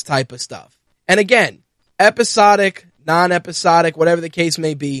this type of stuff. And again, episodic, non-episodic, whatever the case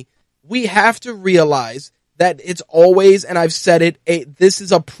may be, we have to realize that it's always, and I've said it, this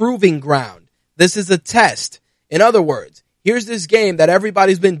is a proving ground. This is a test. In other words, here's this game that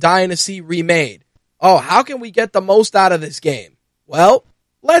everybody's been dying to see remade. Oh, how can we get the most out of this game? Well,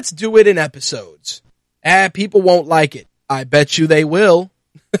 let's do it in episodes. People won't like it. I bet you they will.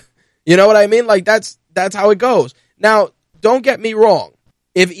 You know what I mean? Like, that's how it goes. Now, don't get me wrong.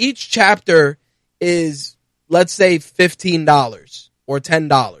 If each chapter is, let's say, $15 or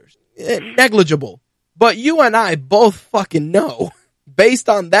 $10, negligible. But you and I both fucking know, based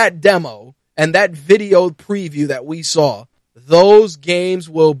on that demo and that video preview that we saw, those games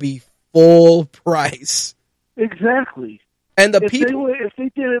will be full price. Exactly. And if they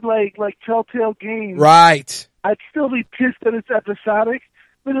did it like Telltale Games, right? I'd still be pissed that it's episodic,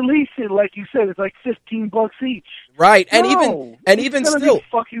 but at least like you said, it's like $15 each. Right, and no, even still, be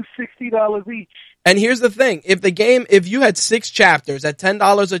fucking $60 each. And here's the thing: if you had 6 chapters at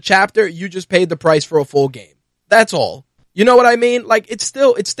 $10 a chapter, you just paid the price for a full game. That's all. You know what I mean? Like, it's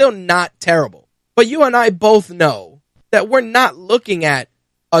still not terrible. But you and I both know that we're not looking at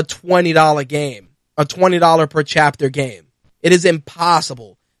a $20 game, a $20 per chapter game. It is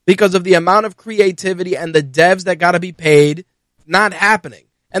impossible because of the amount of creativity and the devs that got to be paid. Not happening.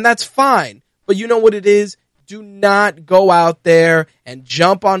 And that's fine. But you know what it is? Do not go out there and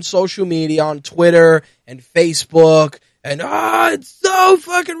jump on social media, on Twitter and Facebook, and it's so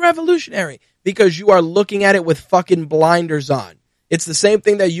fucking revolutionary, because you are looking at it with fucking blinders on. It's the same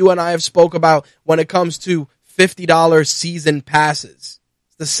thing that you and I have spoke about when it comes to $50 season passes.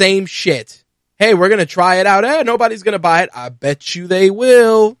 It's the same shit. Hey, we're going to try it out. Nobody's going to buy it. I bet you they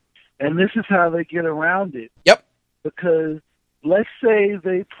will. And this is how they get around it. Yep. Because let's say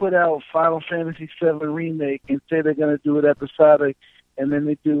they put out Final Fantasy VII Remake and say they're going to do it episodic, and then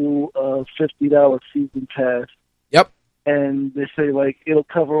they do a $50 season pass. Yep. And they say, like, it'll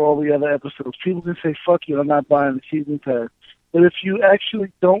cover all the other episodes. People can say, fuck you, I'm not buying the season pass. But if you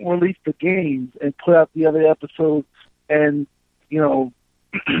actually don't release the games and put out the other episodes and,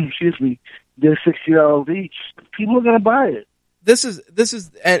 excuse me, they're $60 each, people are going to buy it. This is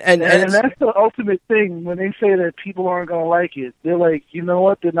and that's the ultimate thing. When they say that people aren't going to like it, they're like, you know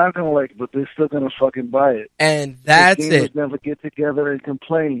what? They're not going to like it, but they're still going to fucking buy it. And that's it. Never get together and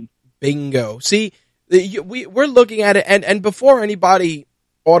complain. Bingo. See, we're looking at it, and before anybody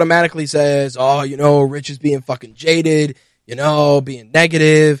automatically says, oh, Rich is being fucking jaded, being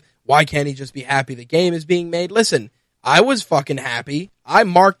negative. Why can't he just be happy the game is being made? Listen, I was fucking happy. I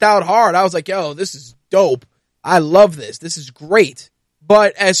marked out hard. I was like, yo, this is dope. I love this. This is great.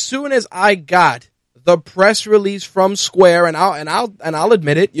 But as soon as I got the press release from Square, and I'll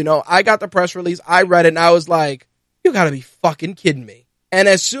admit it, you know, I got the press release, I read it, and I was like, you gotta be fucking kidding me. And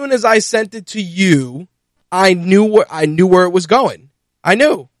as soon as I sent it to you, I knew where it was going. I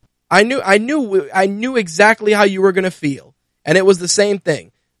knew exactly how you were gonna feel. And it was the same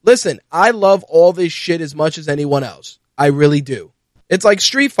thing. Listen, I love all this shit as much as anyone else. I really do. It's like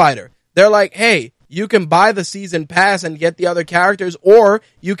Street Fighter. They're like, hey, you can buy the season pass and get the other characters, or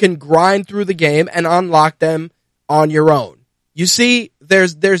you can grind through the game and unlock them on your own. You see,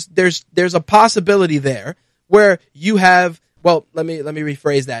 there's a possibility there where you have, well, let me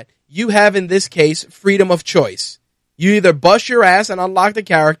rephrase that. You have, in this case, freedom of choice. You either bust your ass and unlock the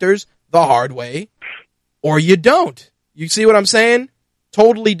characters the hard way, or you don't. You see what I'm saying?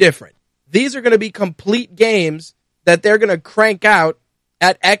 Totally different. These are going to be complete games that they're going to crank out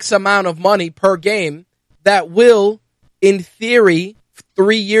at X amount of money per game that will, in theory,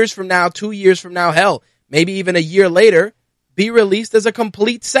 3 years from now, 2 years from now, hell, maybe even a year later, be released as a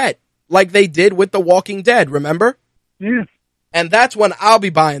complete set, like they did with The Walking Dead, remember? Yeah. And that's when I'll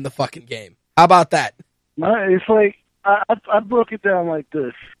be buying the fucking game. How about that? It's like, I broke it down like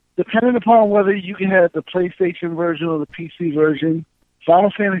this. Depending upon whether you can have the PlayStation version or the PC version,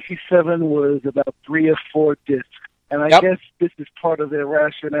 Final Fantasy VII was about 3 or 4 discs. And I guess this is part of their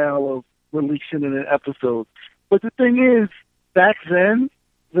rationale of releasing in an episode. But the thing is, back then,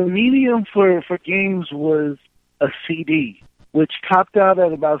 the medium for games was a CD, which topped out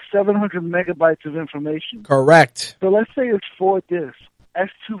at about 700 megabytes of information. Correct. So let's say it's 4 discs.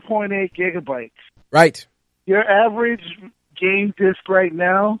 That's 2.8 gigabytes. Right. Your average game disc right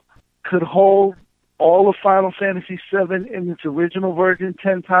now could hold all of Final Fantasy VII in its original version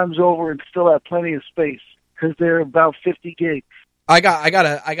 10 times over and still have plenty of space, because they're about 50 gigs. I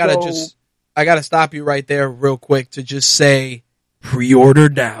gotta stop you right there real quick to just say, pre-order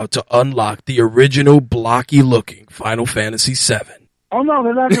now to unlock the original blocky looking Final Fantasy VII. Oh no,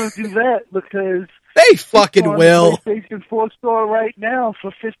 they're not going to do that, because they fucking will. The PlayStation 4 store right now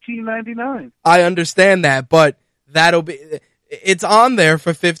for $15.99. I understand that, but it's on there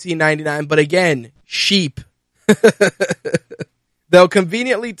for $15.99. But again, sheep. They'll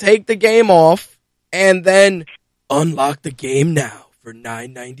conveniently take the game off and then unlock the game now for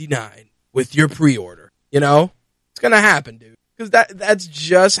 $9.99 with your pre-order. You know, it's gonna happen, dude. Because that's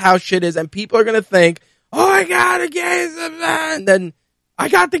just how shit is, and people are gonna think, "Oh, I got a game, and then I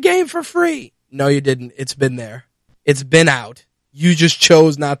got the game for free." No, you didn't. It's been there. It's been out. You just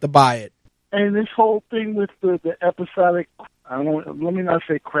chose not to buy it. And this whole thing with the episodic, I don't. Let me not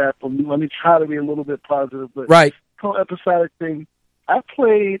say crap. Let me try to be a little bit positive. But right. This whole episodic thing, I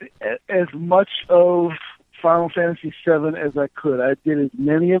played as much of Final Fantasy VII as I could. I did as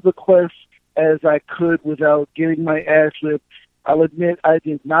many of the quests as I could without getting my ass whipped. I'll admit I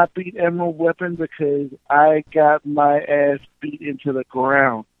did not beat Emerald Weapon because I got my ass beat into the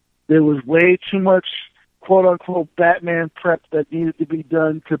ground. There was way too much quote-unquote Batman prep that needed to be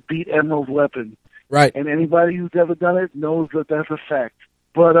done to beat Emerald Weapon. Right. And anybody who's ever done it knows that that's a fact.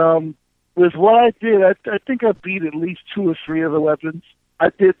 But with what I did, I think I beat at least 2 or 3 of the weapons. I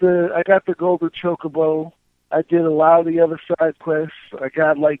got the Golden Chocobo. I did a lot of the other side quests. I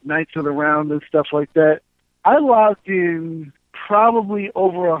got like Knights of the Round and stuff like that. I logged in probably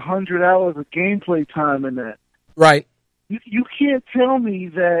over 100 hours of gameplay time in that. Right. You can't tell me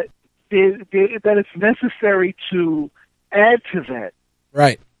that that it's necessary to add to that.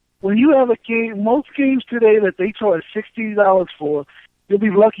 Right. When you have a game, most games today that they charge $60 for, you'll be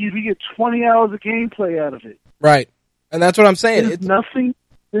lucky if you get 20 hours of gameplay out of it. Right. And that's what I'm saying. There's nothing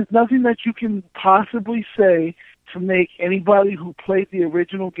that you can possibly say to make anybody who played the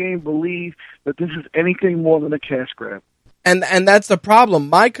original game believe that this is anything more than a cash grab. And that's the problem.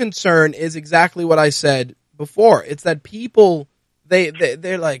 My concern is exactly what I said before. It's that people,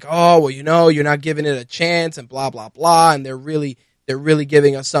 they're like, oh, well, you know, you're not giving it a chance and blah, blah, blah. And they're really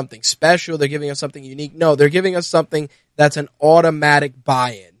giving us something special. They're giving us something unique. No, they're giving us something that's an automatic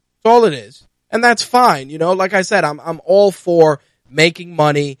buy-in. That's all it is. And that's fine. You know, like I said, I'm all for making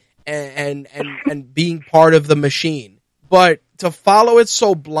money and being part of the machine. But to follow it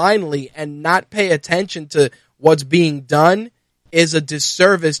so blindly and not pay attention to what's being done is a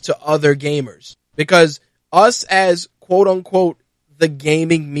disservice to other gamers. Because us as quote unquote the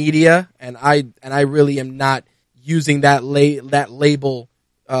gaming media, and I really am not using that label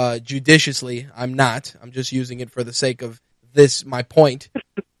judiciously. I'm not. I'm just using it for the sake of this, my point.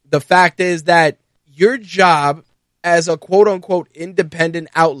 The fact is that your job as a quote-unquote independent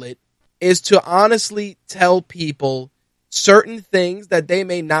outlet is to honestly tell people certain things that they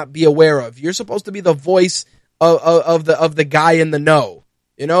may not be aware of. You're supposed to be the voice of the guy in the know.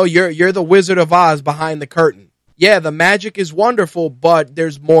 You know, you're the Wizard of Oz behind the curtain. Yeah, the magic is wonderful, but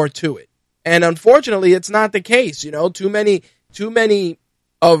there's more to it. And unfortunately, it's not the case. You know, too many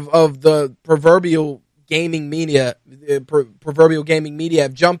of the proverbial gaming media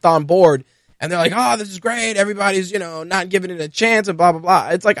have jumped on board, and they're like, oh, this is great. Everybody's, not giving it a chance and blah, blah, blah.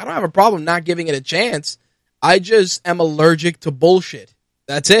 It's like, I don't have a problem not giving it a chance. I just am allergic to bullshit.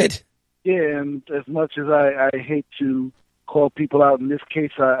 That's it. Yeah, and as much as I hate to call people out in this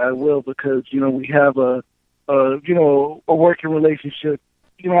case, I will, because, we have a working relationship.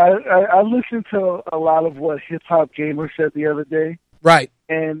 I listened to a lot of what Hip Hop Gamer said the other day. Right.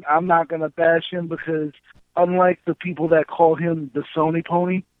 And I'm not going to bash him because unlike the people that call him the Sony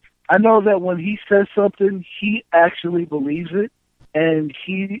pony, I know that when he says something, he actually believes it. And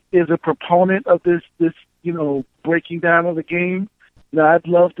he is a proponent of this breaking down of the game. Now, I'd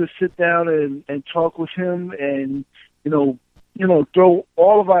love to sit down and talk with him and, throw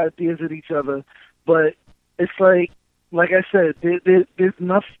all of our ideas at each other. But it's like I said, there's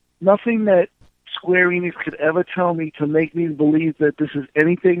nothing that Square Enix could ever tell me to make me believe that this is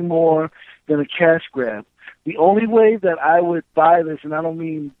anything more than a cash grab. The only way that I would buy this, and I don't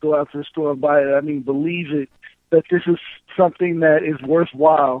mean go out to the store and buy it, I mean believe it, that this is something that is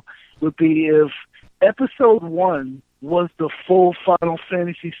worthwhile, would be if Episode 1 was the full Final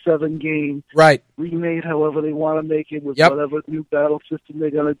Fantasy VII game, right? Remade however they want to make it with whatever new battle system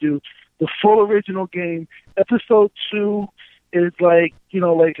they're going to do. The full original game. Episode 2 is like,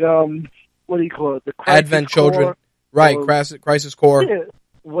 what do you call it? The Crisis Advent Core, Children. Right, Crisis Core. Yeah,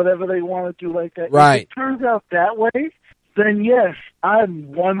 whatever they want to do like that. Right. If it turns out that way, then yes, I'm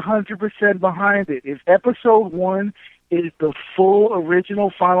 100% behind it. If Episode 1 is the full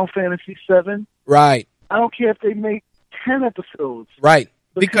original Final Fantasy VII, right, I don't care if they make 10 episodes. Right.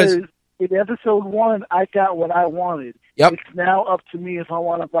 Because in Episode 1, I got what I wanted. Yep. It's now up to me if I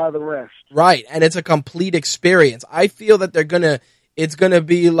want to buy the rest. Right, and it's a complete experience. I feel that it's gonna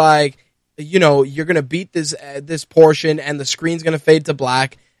be like, you're gonna beat this portion, and the screen's gonna fade to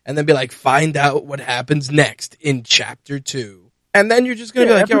black, and then be like, find out what happens next in Chapter 2. And then you're just gonna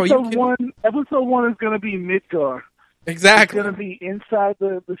be like, Episode 1 is gonna be Midgar. Exactly. It's gonna be inside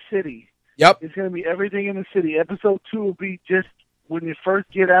the city. Yep. It's going to be everything in the city. Episode 2 will be just when you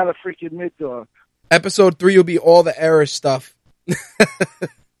first get out of freaking Midgar. Episode 3 will be all the Aerith stuff.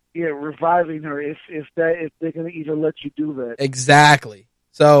 Yeah, reviving her if they're going to even let you do that. Exactly.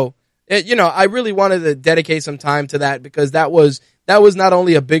 So, I really wanted to dedicate some time to that because that was not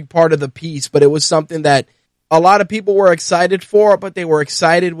only a big part of the piece, but it was something that a lot of people were excited for, but they were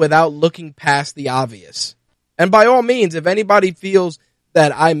excited without looking past the obvious. And by all means, if anybody feels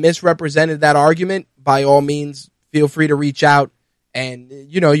that I misrepresented that argument, by all means, feel free to reach out and,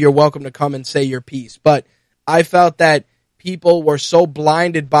 you're welcome to come and say your piece. But I felt that people were so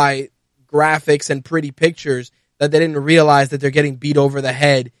blinded by graphics and pretty pictures that they didn't realize that they're getting beat over the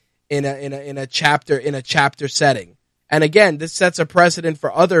head in a chapter setting. And again, this sets a precedent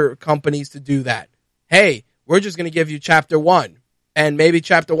for other companies to do that. Hey, we're just going to give you Chapter 1, and maybe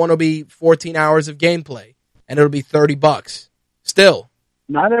Chapter 1 will be 14 hours of gameplay, and it'll be $30. Still.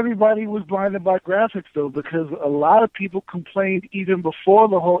 Not everybody was blinded by graphics, though, because a lot of people complained even before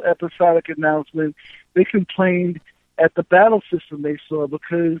the whole episodic announcement. They complained at the battle system they saw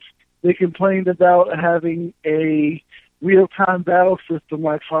because they complained about having a real-time battle system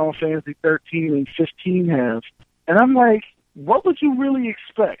like Final Fantasy 13 and 15 have. And I'm like, what would you really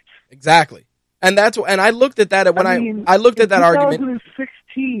expect? Exactly. And I looked at that when I looked at that argument.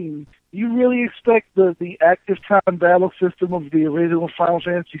 2016, you really expect the active time battle system of the original Final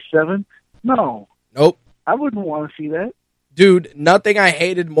Fantasy VII? No. Nope. I wouldn't want to see that. Dude, nothing I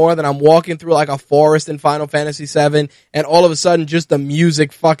hated more than I'm walking through like a forest in Final Fantasy VII, and all of a sudden just the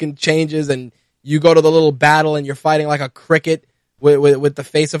music fucking changes, and you go to the little battle, and you're fighting like a cricket with the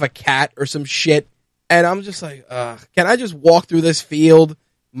face of a cat or some shit. And I'm just like, can I just walk through this field,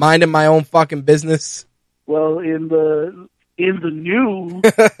 minding my own fucking business? Well, in the new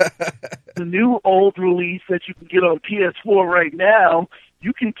the new old release that you can get on PS4 right now,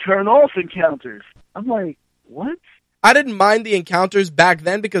 you can turn off encounters. I'm like, what? I didn't mind the encounters back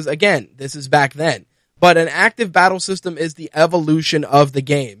then because, again, this is back then. But an active battle system is the evolution of the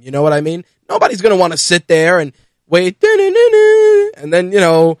game. You know what I mean? Nobody's going to want to sit there and wait, and then,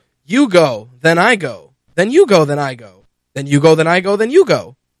 you go, then I go. Then you go, then I go. Then you go, then I go, then you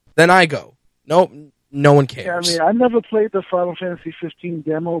go. Then I go. Nope, no one cares. Yeah, I never played the Final Fantasy 15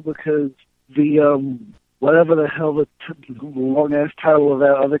 demo because the, whatever the hell the long-ass title of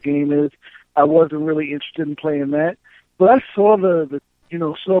that other game is, I wasn't really interested in playing that. But I saw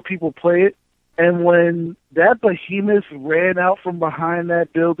saw people play it, And when that behemoth ran out from behind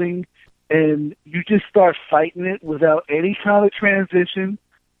that building and you just start fighting it without any kind of transition,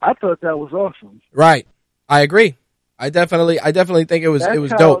 I thought that was awesome. Right. I agree. I definitely think it was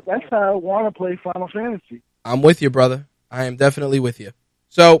dope. That's how I want to play Final Fantasy. I'm with you, brother. I am definitely with you.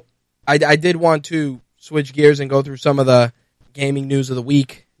 So I did want to switch gears and go through some of the gaming news of the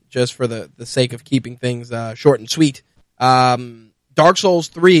week, just for the sake of keeping things short and sweet. Dark Souls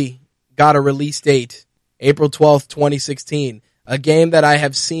 3 got a release date, April 12th, 2016. A game that I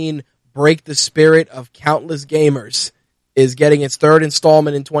have seen break the spirit of countless gamers is getting its third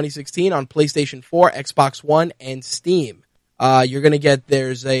installment in 2016 on PlayStation 4, Xbox One, and Steam. You're going to get,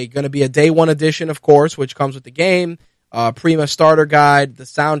 there's going to be a day one edition, of course, which comes with the game, Prima starter guide, the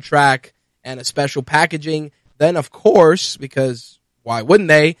soundtrack, and a special packaging. Then, of course, because why wouldn't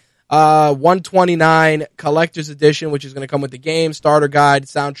they, 129 collector's edition, which is going to come with the game, starter guide,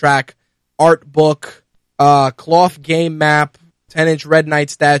 soundtrack, art book, cloth game map, 10-inch Red Knight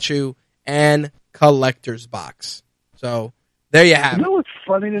statue, and collector's box. So, there you have it. You know what's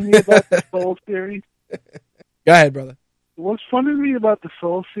funny to me about the Soul series? Go ahead, brother. What's funny to me about the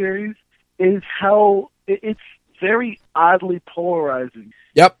Soul series is how it's very oddly polarizing.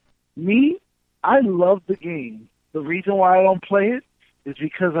 Yep. Me, I love the game. The reason why I don't play it is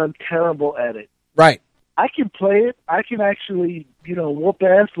because I'm terrible at it. Right. I can play it. I can actually, whoop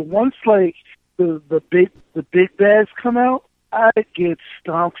ass. But once the big bads come out, I get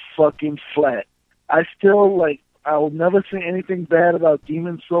stomped fucking flat. I will never say anything bad about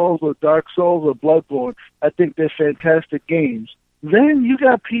Demon Souls or Dark Souls or Bloodborne. I think they're fantastic games. Then you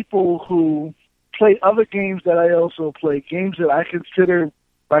got people who play other games that I also play, games that I consider,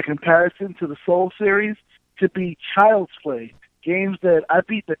 by comparison to the Soul series, to be child's play. Games that I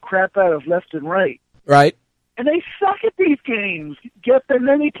beat the crap out of left and right. Right. And they suck at these games. And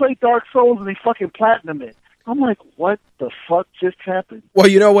then they play Dark Souls and they fucking platinum it. I'm like, what the fuck just happened? Well,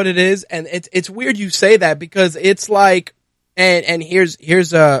 you know what it is, and it's weird you say that, because it's like, and here's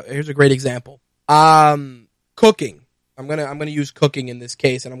a great example. Cooking. I'm gonna use cooking in this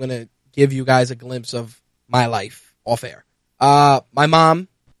case, and I'm gonna give you guys a glimpse of my life off air. My mom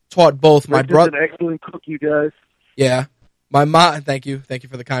taught both my brother. An excellent cook, you guys. Yeah, my mom. Thank you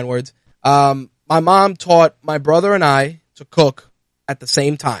for the kind words. My mom taught my brother and I to cook at the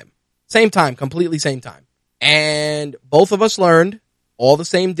same time, completely same time. And both of us learned all the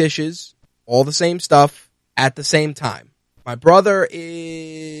same dishes, all the same stuff at the same time. My brother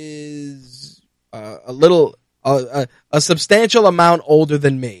is a substantial amount older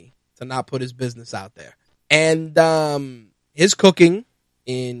than me, to not put his business out there. And his cooking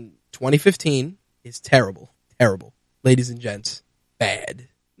in 2015 is terrible. Terrible. Ladies and gents, bad.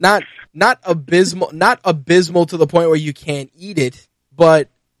 Not abysmal to the point where you can't eat it, but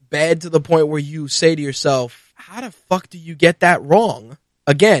bad to the point where you say to yourself, how the fuck do you get that wrong?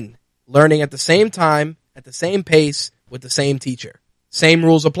 Again, learning at the same time, at the same pace, with the same teacher. Same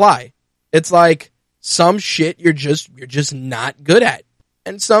rules apply. It's like some shit you're just not good at.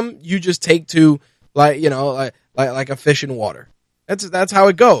 And some you just take to like a fish in water. That's how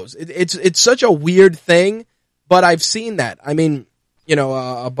it goes. It's such a weird thing, but I've seen that. I mean,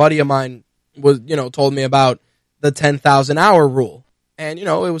 a buddy of mine told me about the 10,000 hour rule. And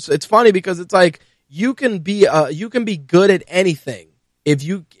it's funny because it's like you can be good at anything if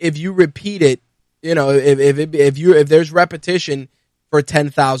you repeat it. If there's repetition for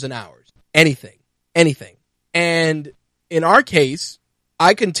 10,000 hours, anything. And in our case,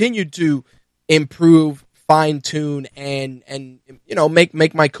 I continued to improve, fine tune, and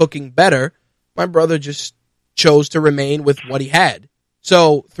make my cooking better. My brother just chose to remain with what he had.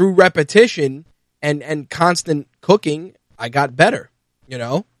 So through repetition and constant cooking, I got better.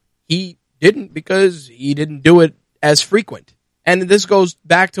 He didn't, because he didn't do it as frequent. And this goes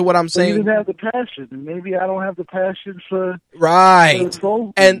back to what I'm saying. You didn't have the passion. Maybe I don't have the passion for right.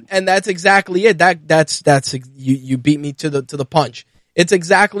 For and that's exactly it. That's you beat me to the punch. It's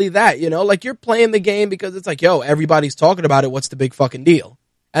exactly that. Like you're playing the game because it's like, yo, everybody's talking about it. What's the big fucking deal?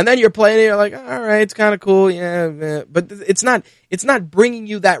 And then you're playing it, you're like, all right, it's kind of cool, yeah, but it's not bringing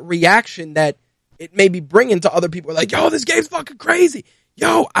you that reaction that it may be bringing to other people. Like, yo, this game's fucking crazy.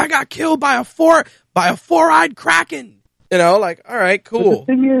 Yo, I got killed by a four-eyed kraken. Like, all right, cool. But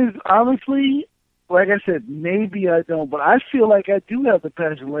the thing is, honestly, like I said, maybe I don't, but I feel like I do have the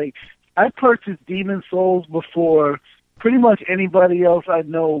passion. Like, I purchased Demon Souls before pretty much anybody else I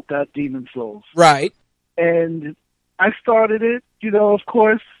know got Demon Souls. Right. And I started it, of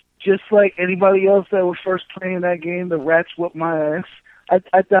course, just like anybody else that was first playing that game, the rats whooped my ass.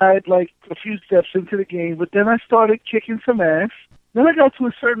 I died like a few steps into the game, but then I started kicking some ass, Then I got to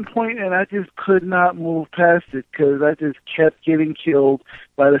a certain point and I just could not move past it because I just kept getting killed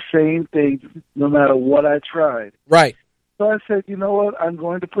by the same thing no matter what I tried. Right. So I said, you know what, I'm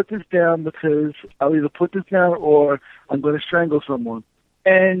going to put this down because I'll either put this down or I'm going to strangle someone.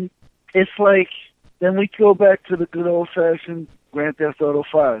 And it's like, then we go back to the good old-fashioned Grand Theft Auto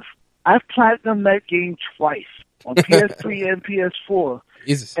 5. I've platinumed that game twice on PS3 and PS4.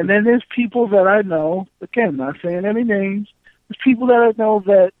 Jesus. And then there's people that I know, again, not saying any names, there's people that I know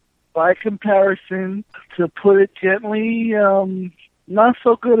that, by comparison, to put it gently, not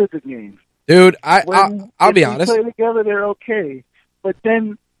so good at the game. Dude, I'll be honest. When we play together, they're okay. But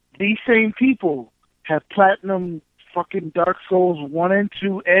then these same people have platinum fucking Dark Souls 1 and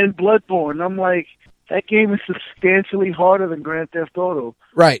 2 and Bloodborne. I'm like, that game is substantially harder than Grand Theft Auto.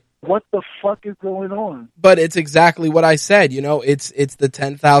 Right. What the fuck is going on? But it's exactly what I said. You know, it's the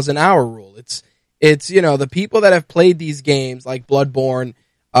 10,000 hour rule. It's you know, the people that have played these games like Bloodborne,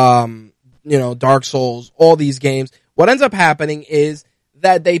 you know, Dark Souls, all these games. What ends up happening is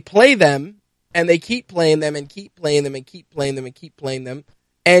that they play them and they keep playing them and keep playing them and keep playing them and keep playing them,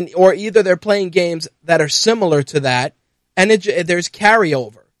 and or either they're playing games that are similar to that, and there's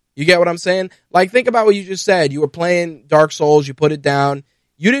carryover. You get what I'm saying? Like, think about what you just said. You were playing Dark Souls, you put it down.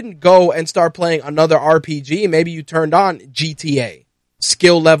 You didn't go and start playing another RPG. Maybe you turned on GTA.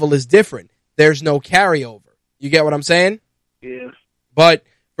 Skill level is different. There's no carryover. You get what I'm saying? Yeah. But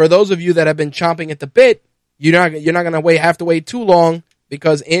for those of you that have been chomping at the bit, you're not going to have to wait too long,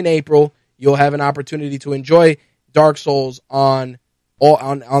 because in April you'll have an opportunity to enjoy Dark Souls on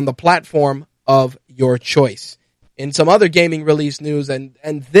the platform of your choice. In some other gaming release news, and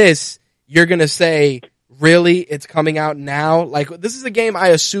this, you're going to say, really, it's coming out now? Like, this is a game I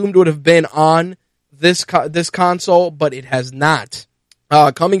assumed would have been on this console, but it has not.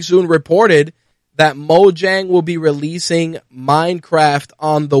 Coming Soon reported that Mojang will be releasing Minecraft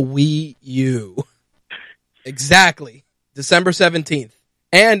on the Wii U. Exactly. December 17th.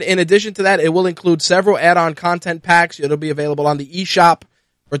 And in addition to that, it will include several add-on content packs. It'll be available on the eShop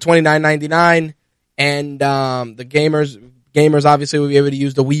for $29.99. And the gamers obviously will be able to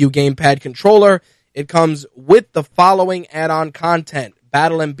use the Wii U gamepad controller. It comes with the following add-on content: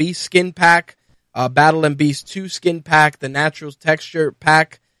 Battle and Beast skin pack, Battle and Beast 2 skin pack, the Naturals texture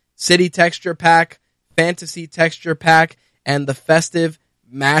pack, City texture pack, Fantasy texture pack, and the Festive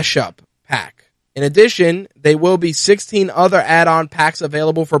mashup pack. In addition, there will be 16 other add-on packs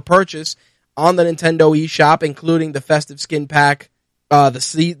available for purchase on the Nintendo eShop, including the Festive skin pack,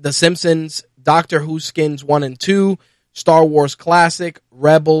 the Simpsons, Doctor Who skins 1 and 2, Star Wars Classic,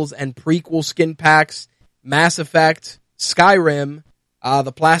 Rebels, and Prequel skin packs, Mass Effect, Skyrim,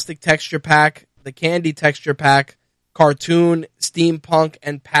 the Plastic texture pack, the Candy texture pack, Cartoon, Steampunk,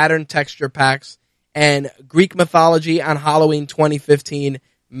 and Pattern texture packs, and Greek Mythology and Halloween 2015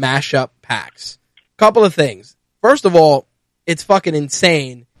 mashup packs. Couple of things. First of all, it's fucking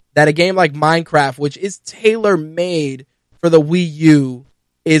insane that a game like Minecraft, which is tailor-made for the Wii U,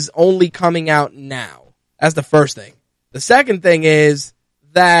 is only coming out now. That's the first thing. The second thing is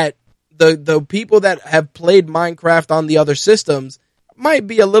that the people that have played Minecraft on the other systems might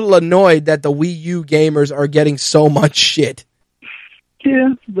be a little annoyed that the Wii U gamers are getting so much shit. Yeah,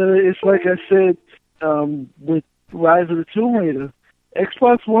 but it's like I said, with Rise of the Tomb Raider,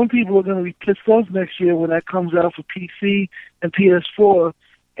 Xbox One people are going to be pissed off next year when that comes out for PC and PS4,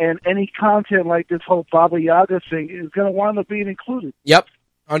 and any content like this whole Baba Yaga thing is going to wind up being included. Yep,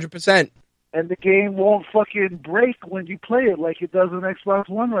 100%. And the game won't fucking break when you play it like it does on Xbox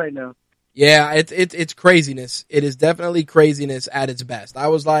One right now. Yeah, it's craziness. It is definitely craziness at its best. I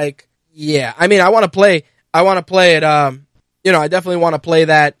was like, yeah. I mean, I want to play it. I definitely want to play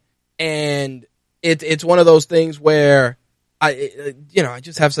that. And it's one of those things where I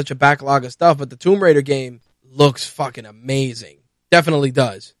just have such a backlog of stuff. But the Tomb Raider game looks fucking amazing. Definitely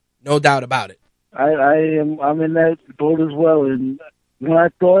does. No doubt about it. I'm in that boat as well. And when I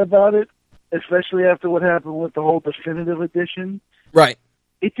thought about it, especially after what happened with the whole definitive edition, right?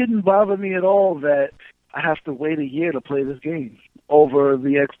 It didn't bother me at all that I have to wait a year to play this game over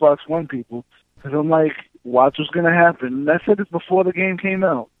the Xbox One people. Because I'm like, watch what's going to happen. And I said this before the game came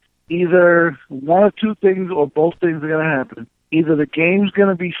out. Either one or two things or both things are going to happen. Either the game's going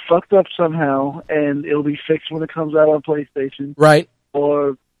to be fucked up somehow and it'll be fixed when it comes out on PlayStation. Right.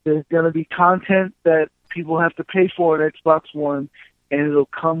 Or there's going to be content that people have to pay for at Xbox One and it'll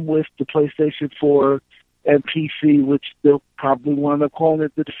come with the PlayStation 4 and PC, which they'll probably wind up calling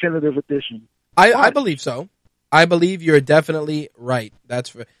it the definitive edition. I believe so. I believe you're definitely right.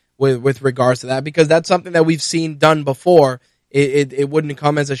 That's with regards to that, because that's something that we've seen done before. It wouldn't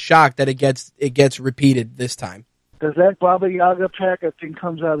come as a shock that it gets repeated this time. Does that Baba Yaga pack, I think,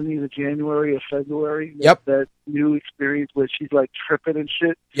 comes out in either January or February? Yep. That new experience where she's like tripping and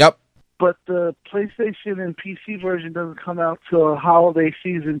shit. Yep. But the PlayStation and PC version doesn't come out till holiday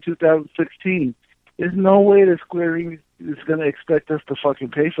season 2016. There's no way that Square Enix is going to expect us to fucking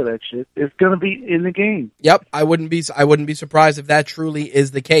pay for that shit. It's going to be in the game. Yep. I wouldn't be surprised if that truly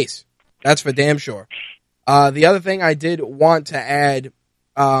is the case. That's for damn sure. The other thing I did want to add,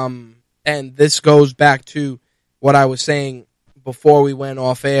 and this goes back to what I was saying before we went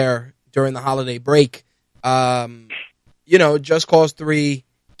off air during the holiday break. Just Cause 3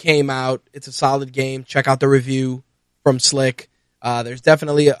 came out. It's a solid game. Check out the review from Slick. There's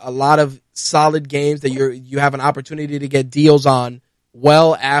definitely a lot of solid games that you have an opportunity to get deals on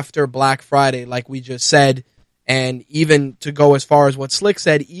well after Black Friday, like we just said. And even to go as far as what Slick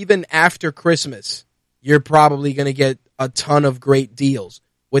said, even after Christmas, you're probably going to get a ton of great deals.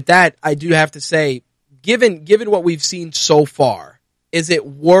 With that, I do have to say, given what we've seen so far, is it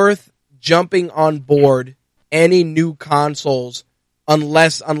worth jumping on board any new consoles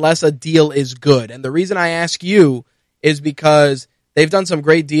unless a deal is good? And the reason I ask you is because they've done some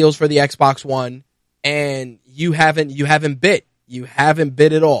great deals for the Xbox One, and you haven't bid. You haven't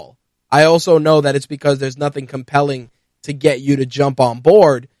bid at all. I also know that it's because there's nothing compelling to get you to jump on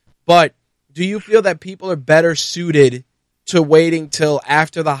board. But do you feel that people are better suited to waiting till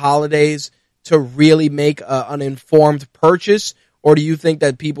after the holidays to really make an informed purchase? Or do you think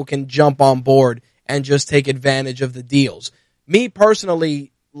that people can jump on board and just take advantage of the deals? Me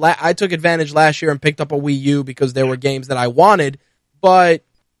personally, I took advantage last year and picked up a Wii U because there were games that I wanted. But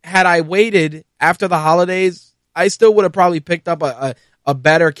had I waited after the holidays, I still would have probably picked up a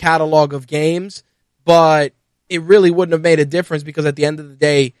better catalog of games. But it really wouldn't have made a difference because at the end of the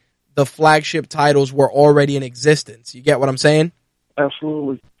day, the flagship titles were already in existence. You get what I'm saying?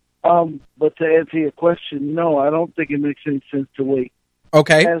 Absolutely. But to answer your question, no, I don't think it makes any sense to wait.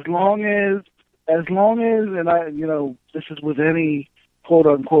 Okay. As long as, and I, this is with any quote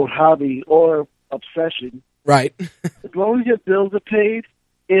unquote hobby or obsession. Right. As long as your bills are paid,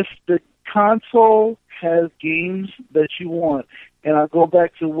 if the console has games that you want, and I'll go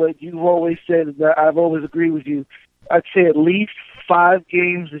back to what you've always said, that I've always agreed with you, I'd say at least 5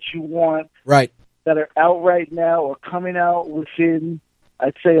 games that you want, right, that are out right now or coming out within,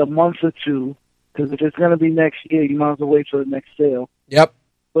 I'd say, a month or two, because if it's going to be next year, you might as well wait for the next sale. Yep.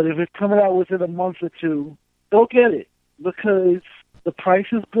 But if it's coming out within a month or two, go get it, because the price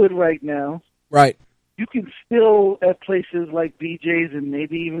is good right now. Right. You can still, at places like BJ's and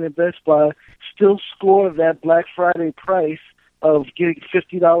maybe even at Best Buy, still score that Black Friday price of getting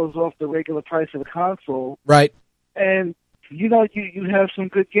 $50 off the regular price of the console. Right. And, you have some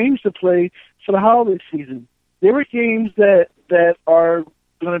good games to play for the holiday season. There are games that are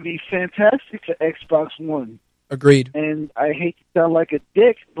going to be fantastic for Xbox One. Agreed. And I hate to sound like a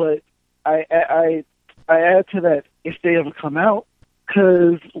dick, but I add to that if they ever come out,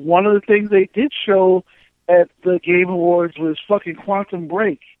 because one of the things they did show at the Game Awards was fucking Quantum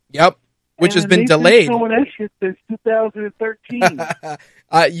Break. Yep. Which has been delayed. They've been showing that shit since 2013.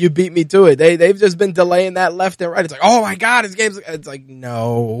 You beat me to it. They've just been delaying that left and right. It's like, oh my God, his game's... It's like,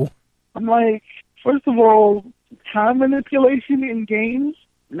 no. I'm like, first of all, time manipulation in games,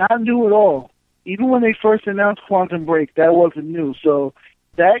 not new at all. Even when they first announced Quantum Break, that wasn't new. So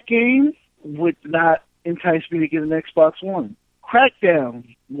that game would not entice me to get an Xbox One.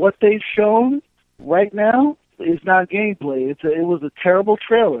 Crackdown, what they've shown right now is not gameplay. It was a terrible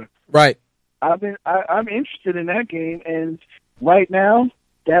trailer. Right. I'm interested in that game, and right now,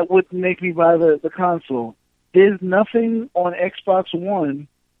 that would make me buy the console. There's nothing on Xbox One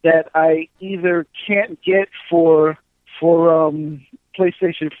that I either can't get for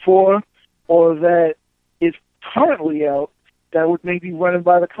PlayStation 4 or that is currently out that would make me run and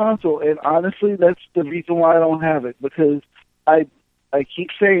buy the console. And honestly, that's the reason why I don't have it, because I keep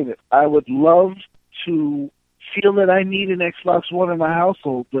saying it. I would love to feel that I need an Xbox One in my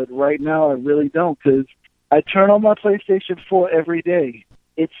household, but right now I really don't, because I turn on my PlayStation 4 every day.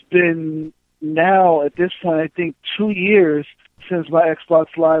 It's been now, at this point, I think 2 years since my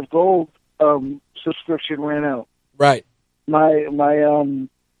Xbox Live Gold subscription ran out. Right. My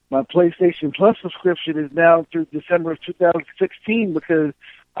PlayStation Plus subscription is now through December of 2016 because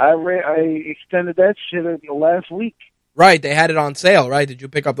I extended that shit last week. Right, they had it on sale, right? Did you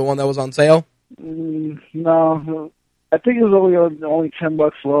pick up the one that was on sale? No, I think it was only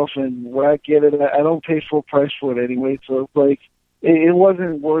 $10 off, and when I get it, I don't pay full price for it anyway. So it's like it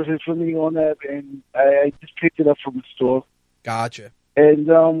wasn't worth it for me on that, and I just picked it up from the store. Gotcha.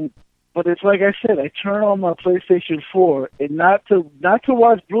 And but it's like I said, I turn on my PlayStation 4, and not to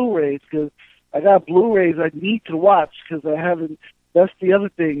watch Blu-rays, because I got Blu-rays I need to watch because I haven't. That's the other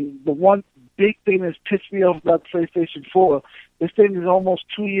thing. The one big thing that's pissed me off about PlayStation 4. This thing is almost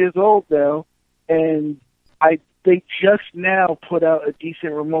 2 years old now, and they just now put out a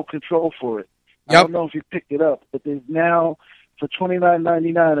decent remote control for it. Yep. I don't know if you picked it up, but there's now for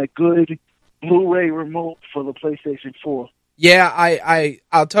 $29.99 a good Blu-ray remote for the PlayStation 4. Yeah,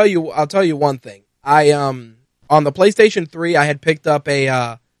 I'll tell you one thing. On the PlayStation 3, I had picked up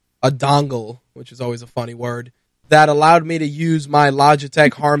a dongle, which is always a funny word, that allowed me to use my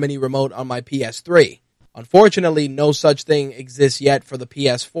Logitech Harmony remote on my PS3. Unfortunately, no such thing exists yet for the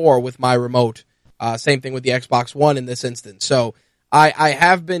PS4 with my remote. Same thing with the Xbox One in this instance. So I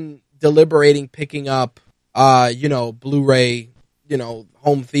have been deliberating picking up, Blu-ray,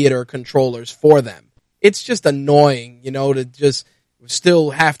 home theater controllers for them. It's just annoying, to just still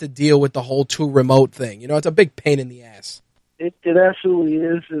have to deal with the whole two remote thing. It's a big pain in the ass. It absolutely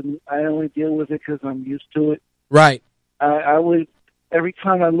is, and I only deal with it because I'm used to it. Right. I would, every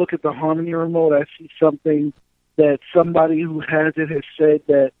time I look at the Harmony remote, I see something that somebody who has it has said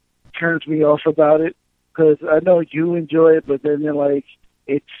that turns me off about it. Because I know you enjoy it, but then they're like,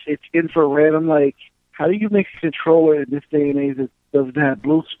 it's infrared. I'm like, how do you make a controller in this day and age that doesn't have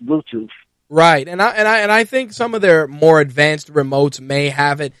Bluetooth? Right, and I think some of their more advanced remotes may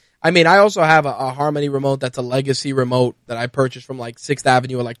have it. I mean, I also have a Harmony remote that's a legacy remote that I purchased from like 6th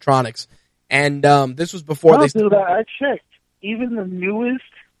Avenue Electronics, and this was before I checked. Even the newest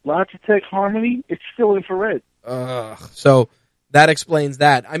Logitech Harmony, it's still infrared. So that explains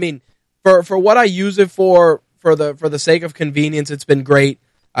that. I mean, for what I use it for the sake of convenience, it's been great.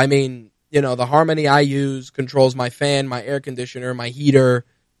 I mean, the Harmony I use controls my fan, my air conditioner, my heater,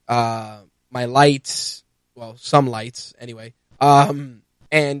 my lights, well, some lights anyway,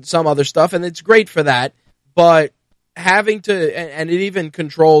 and some other stuff, and it's great for that. But having to, and it even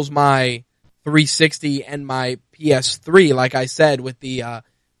controls my 360 and my PS3, like I said, with the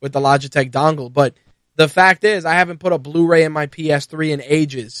Logitech dongle. But the fact is, I haven't put a Blu-ray in my PS3 in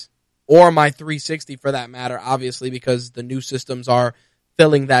ages, or my 360 for that matter, obviously, because the new systems are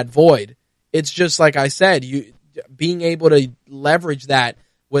filling that void. It's just like I said, being able to leverage that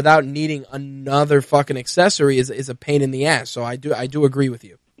without needing another fucking accessory is a pain in the ass. So I do agree with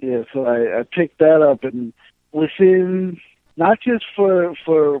you. Yeah, so I picked that up, and within, not just for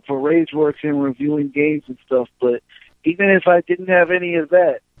RageWorks and reviewing games and stuff, but even if I didn't have any of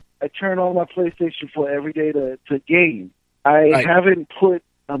that, I turn on my PlayStation 4 every day to game. I haven't put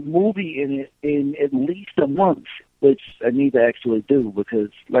a movie in it in at least a month, which I need to actually do because,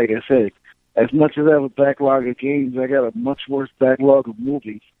 like I said, as much as I have a backlog of games, I got a much worse backlog of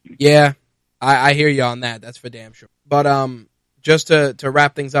movies. Yeah, I hear you on that. That's for damn sure. But just to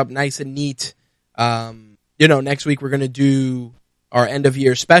wrap things up nice and neat, next week we're going to do our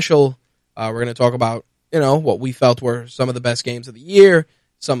end-of-year special. We're going to talk about, what we felt were some of the best games of the year,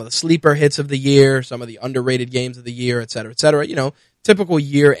 some of the sleeper hits of the year, some of the underrated games of the year, et cetera, et cetera. Typical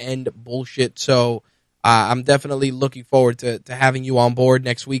year-end bullshit. So I'm definitely looking forward to having you on board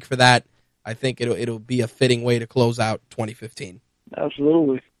next week for that. I think it'll be a fitting way to close out 2015.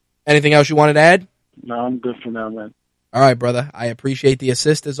 Absolutely. Anything else you wanted to add? No, I'm good for now, man. All right, brother. I appreciate the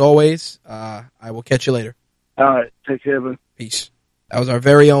assist as always. I will catch you later. All right. Take care, man. Peace. That was our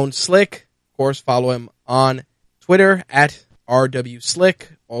very own Slick. Of course, follow him on Twitter at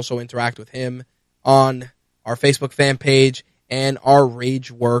RWSlick. Also interact with him on our Facebook fan page and our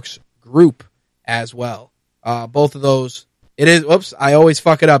RageWorks group as well. Both of those. It is, whoops, I always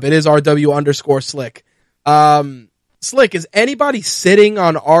fuck it up. It is RW_Slick. Slick, is anybody sitting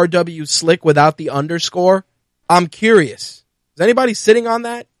on RW Slick without the underscore? I'm curious. Is anybody sitting on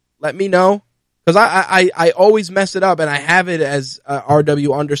that? Let me know. Because I always mess it up and I have it as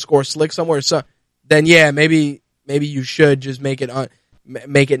RW_Slick somewhere. So then, yeah, maybe you should just make it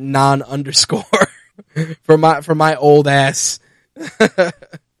non-underscore for my old ass.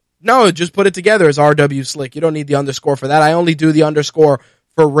 No, just put it together as RW Slick. You don't need the underscore for that. I only do the underscore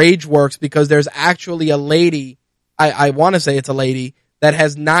for RageWorks because there's actually a lady, I want to say it's a lady, that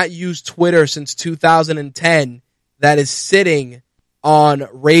has not used Twitter since 2010 that is sitting on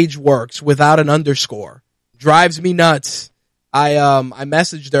RageWorks without an underscore. Drives me nuts. I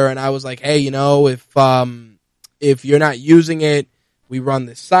messaged her and I was like, hey, if you're not using it, we run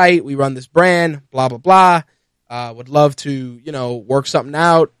this site, we run this brand, blah, blah, blah. Would love to, work something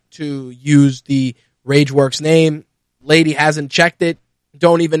out to use the RageWorks name. Lady hasn't checked it.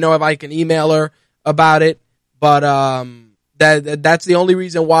 Don't even know if I can email her about it. But that's the only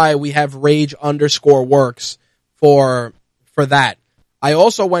reason why we have Rage_Works for that. I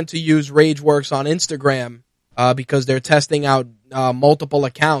also went to use RageWorks on Instagram because they're testing out multiple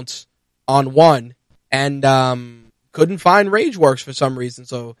accounts on one, and couldn't find Rageworks for some reason.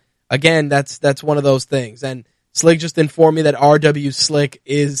 So again, that's one of those things. And Slick just informed me that RW Slick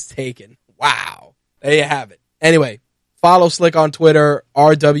is taken. Wow. There you have it. Anyway, follow Slick on Twitter,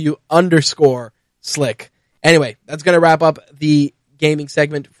 RW_Slick. Anyway, that's going to wrap up the gaming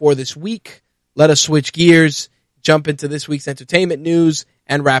segment for this week. Let us switch gears, jump into this week's entertainment news,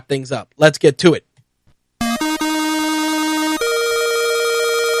 and wrap things up. Let's get to it.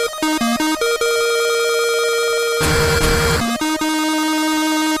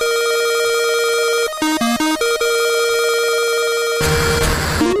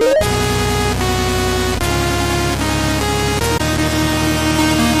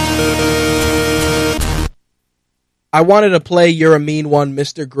 I wanted to play You're a Mean One,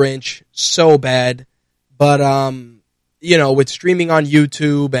 Mr. Grinch, so bad. But, with streaming on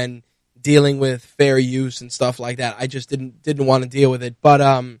YouTube and dealing with fair use and stuff like that, I just didn't want to deal with it. But,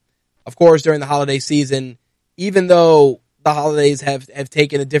 of course, during the holiday season, even though the holidays have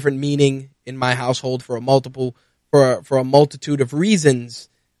taken a different meaning in my household for a multitude of reasons,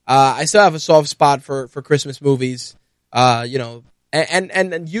 I still have a soft spot for Christmas movies,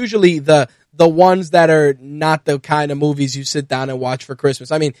 and usually the ones that are not the kind of movies you sit down and watch for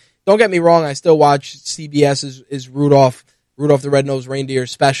Christmas. I mean, don't get me wrong, I still watch CBS's Rudolph the Red-Nosed Reindeer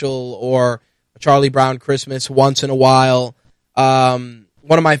special or Charlie Brown Christmas once in a while. One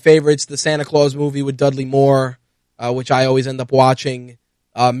of my favorites, the Santa Claus movie with Dudley Moore, which I always end up watching.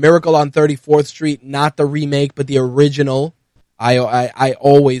 Miracle on 34th Street, not the remake, but the original, I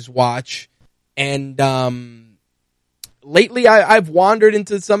always watch. And lately, I've wandered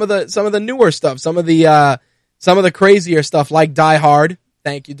into some of the newer stuff, some of the crazier stuff, like Die Hard.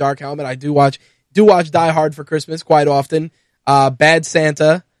 Thank you, Dark Helmet. I do watch Die Hard for Christmas quite often. Bad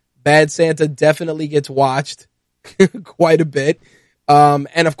Santa definitely gets watched quite a bit.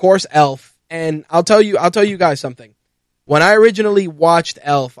 And of course, Elf. And I'll tell you guys something. When I originally watched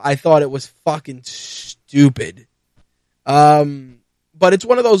Elf, I thought it was fucking stupid. But it's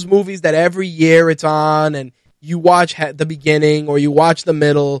one of those movies that every year it's on, and you watch the beginning, or you watch the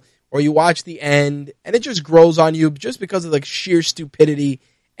middle, or you watch the end, and it just grows on you just because of the sheer stupidity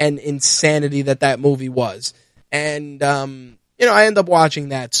and insanity that movie was. And, I end up watching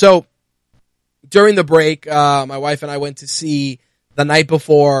that. So, during the break, my wife and I went to see The Night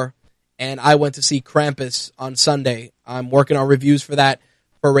Before, and I went to see Krampus on Sunday. I'm working on reviews for that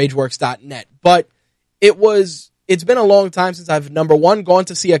for RageWorks.net. But it's been a long time since I've, number one, gone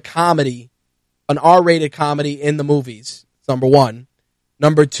to see a comedy, an R-rated comedy in the movies, number one.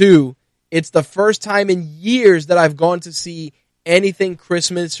 Number two, it's the first time in years that I've gone to see anything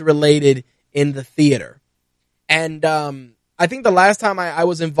Christmas-related in the theater. And I think the last time I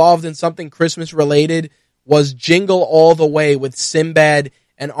was involved in something Christmas-related was Jingle All the Way with Sinbad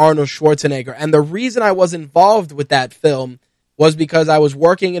and Arnold Schwarzenegger. And the reason I was involved with that film was because I was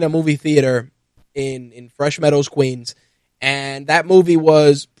working in a movie theater in Fresh Meadows, Queens, and that movie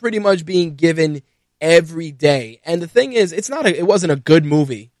was pretty much being given every day. And the thing is, it wasn't a good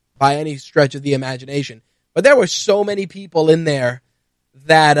movie by any stretch of the imagination, but there were so many people in there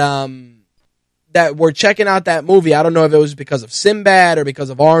that were checking out that movie. I don't know if it was because of Sinbad or because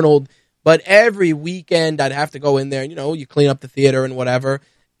of Arnold, but every weekend I'd have to go in there and, you clean up the theater and whatever.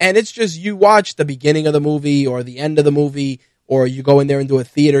 And it's just, you watch the beginning of the movie or the end of the movie, or you go in there and do a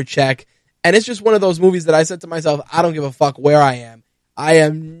theater check. And it's just one of those movies that I said to myself, I don't give a fuck where I am. I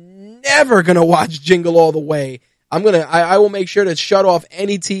am never going to watch Jingle All the Way. I will make sure to shut off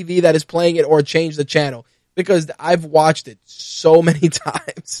any TV that is playing it or change the channel, because I've watched it so many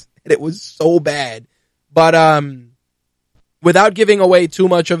times and it was so bad. But, without giving away too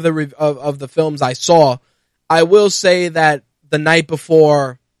much of the films I saw, I will say that The Night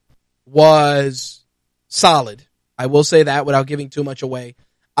Before was solid. I will say that without giving too much away.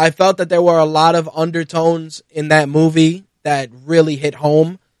 I felt that there were a lot of undertones in that movie that really hit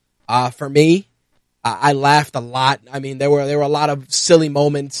home for me. I laughed a lot. I mean, there were a lot of silly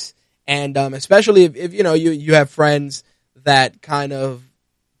moments, and especially if you have friends that kind of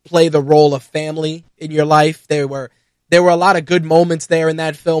play the role of family in your life. There were a lot of good moments there in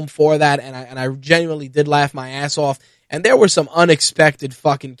that film for that, and I genuinely did laugh my ass off. And there were some unexpected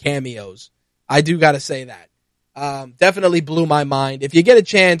fucking cameos. I do got to say that. Definitely blew my mind. If you get a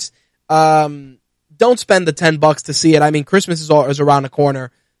chance, don't spend the $10 to see it. I mean, Christmas is around the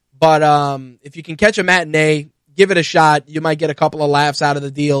corner, but if you can catch a matinee, give it a shot. You might get a couple of laughs out of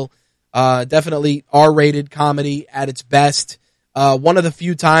the deal. Definitely R-rated comedy at its best. One of the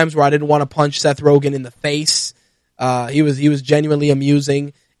few times where I didn't want to punch Seth Rogen in the face. He was genuinely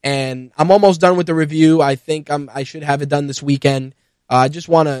amusing, and I'm almost done with the review. I think I should have it done this weekend. I just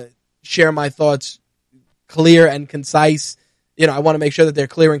want to share my thoughts clear and concise. You know, I want to make sure that they're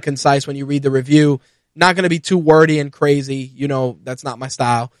clear and concise when you read the review. Not going to be too wordy and crazy. You know, that's not my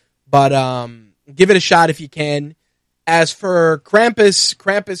style. But give it a shot if you can. As for Krampus,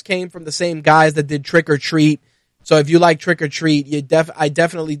 Krampus came from the same guys that did Trick or Treat. So if you like Trick or Treat, I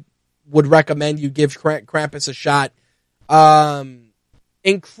definitely would recommend you give Krampus a shot.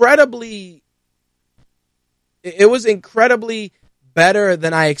 It was incredibly better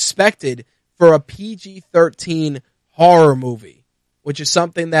than I expected for a PG-13 horror movie, which is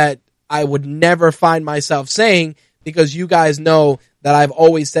something that I would never find myself saying, because you guys know that I've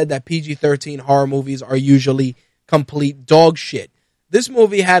always said that PG-13 horror movies are usually complete dog shit. This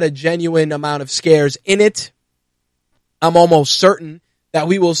movie had a genuine amount of scares in it. I'm almost certain that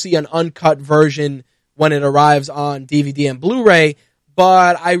we will see an uncut version when it arrives on DVD and Blu-ray,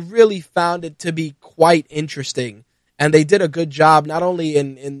 but I really found it to be quite interesting. And they did a good job not only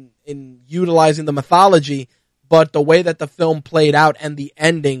in utilizing the mythology, but the way that the film played out, and the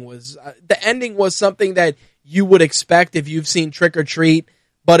ending was something that you would expect if you've seen Trick or Treat,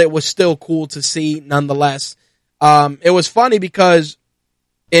 but it was still cool to see nonetheless. It was funny because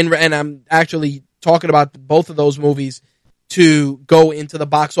and I'm actually talking about both of those movies to go into the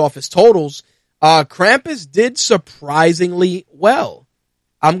box office totals. Krampus did surprisingly well.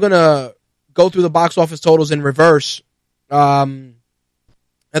 I'm going to go through the box office totals in reverse.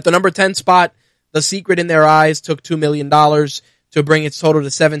 At the number 10 spot, The Secret in Their Eyes took $2 million to bring its total to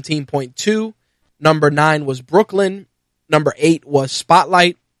 17.2. Number 9 was Brooklyn. Number 8 was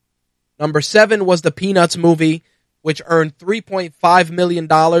Spotlight. Number 7 was the Peanuts movie, which earned $3.5 million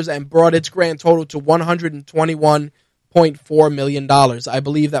and brought its grand total to $121.4 million. I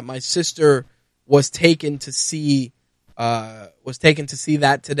believe that my sister was taken to see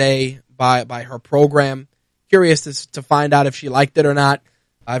that today by her program. Curious to find out if she liked it or not.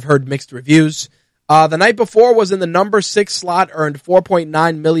 I've heard mixed reviews. The Night Before was in the number 6 slot, earned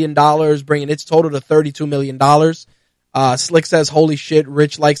 $4.9 million, bringing its total to $32 million. Slick says, holy shit,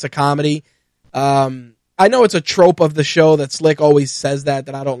 Rich likes a comedy. I know it's a trope of the show that Slick always says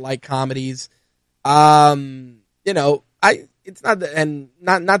that I don't like comedies. It's not, and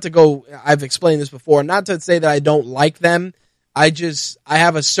not to go, I've explained this before, not to say that I don't like them. I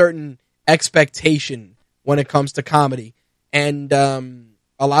have a certain expectation when it comes to comedy. And,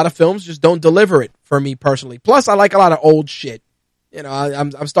 a lot of films just don't deliver it for me personally. Plus, I like a lot of old shit. You know,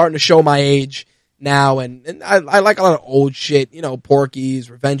 I'm starting to show my age now, and I like a lot of old shit. You know,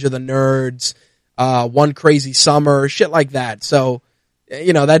 Porky's, Revenge of the Nerds, One Crazy Summer, shit like that. So,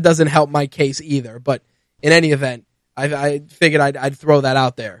 you know, that doesn't help my case either. But in any event, I figured I'd throw that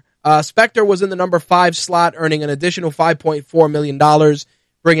out there. Spectre was in the number 5 slot, earning an additional $5.4 million,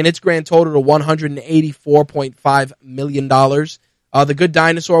 bringing its grand total to $184.5 million. The Good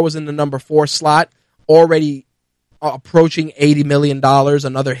Dinosaur was in the number 4 slot, already approaching $80 million,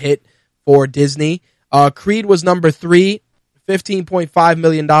 another hit for Disney. Creed was number 3, $15.5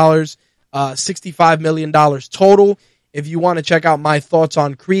 million, $65 million total. If you want to check out my thoughts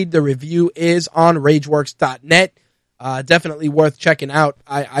on Creed, the review is on RageWorks.net. Definitely worth checking out.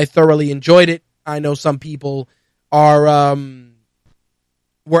 I thoroughly enjoyed it. I know some people were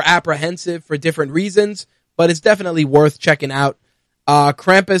apprehensive for different reasons, but it's definitely worth checking out.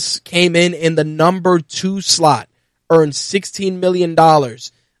 Krampus came in the number 2 slot, earned $16 million.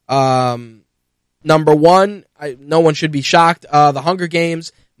 Number 1, no one should be shocked. The Hunger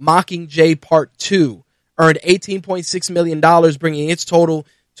Games, Mockingjay Part 2, earned $18.6 million, bringing its total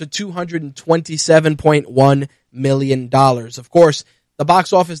to $227.1 million. Of course, the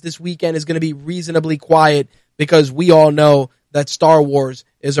box office this weekend is going to be reasonably quiet because we all know that Star Wars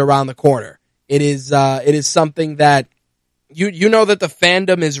is around the corner. It is something that you know that the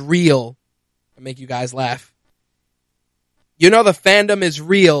fandom is real. I make you guys laugh. You know the fandom is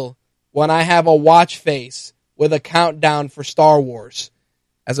real when I have a watch face with a countdown for Star Wars.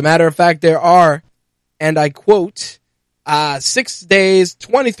 As a matter of fact, there are, and I quote, 6 days,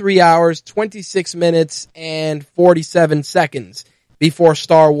 23 hours, 26 minutes, and 47 seconds before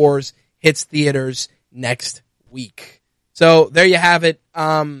Star Wars hits theaters next week. So there you have it.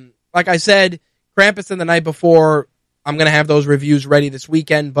 Like I said, Krampus and the Night Before, I'm going to have those reviews ready this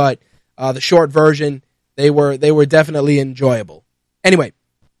weekend, but the short version, they were definitely enjoyable. Anyway,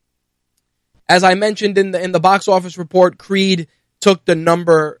 as I mentioned in the box office report, Creed took the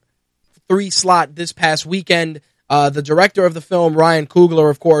number 3 slot this past weekend. The director of the film, Ryan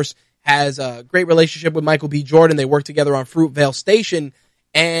Coogler, of course, has a great relationship with Michael B. Jordan. They work together on Fruitvale Station,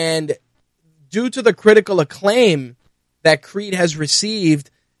 and due to the critical acclaim that Creed has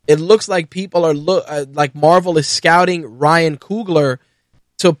received, it looks like people are like Marvel is scouting Ryan Coogler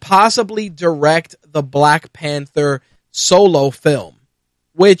to possibly direct the Black Panther solo film,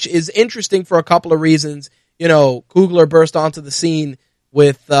 which is interesting for a couple of reasons. You know, Coogler burst onto the scene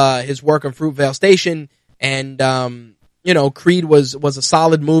with his work on Fruitvale Station, and you know, Creed was a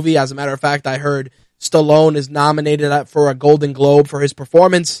solid movie. As a matter of fact, I heard Stallone is nominated for a Golden Globe for his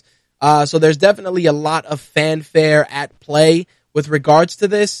performance. So there's definitely a lot of fanfare at play with regards to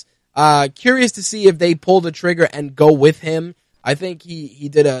this. Curious to see if they pull the trigger and go with him. I think he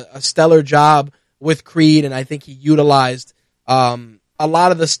did a stellar job with Creed, and I think he utilized a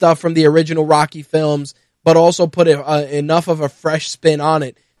lot of the stuff from the original Rocky films, but also put enough of a fresh spin on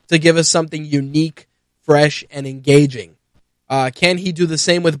it to give us something unique, fresh, and engaging. Can he do the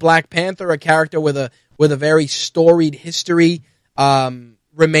same with Black Panther, a character with a very storied history?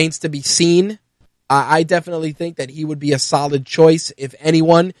 Remains to be seen. I definitely think that he would be a solid choice, if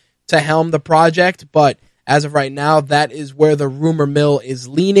anyone, to helm the project, but as of right now, that is where the rumor mill is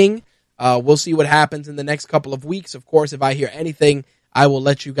leaning. We'll see what happens in the next couple of weeks. Of course, if I hear anything, I will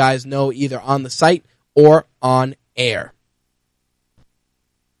let you guys know either on the site or on air.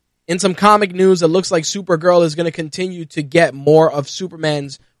 In some comic news, it looks like Supergirl is going to continue to get more of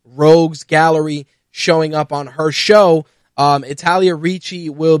Superman's rogues gallery showing up on her show. Italia Ricci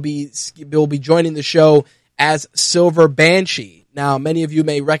will be joining the show as Silver Banshee. Now, many of you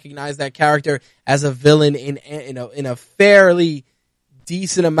may recognize that character as a villain in a fairly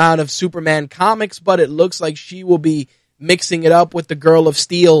decent amount of Superman comics, but it looks like she will be mixing it up with the Girl of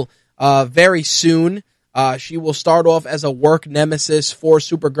Steel very soon. She will start off as a work nemesis for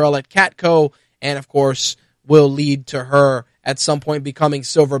Supergirl at Catco, and of course will lead to her at some point becoming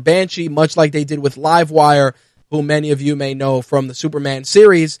Silver Banshee, much like they did with Livewire, who many of you may know from the Superman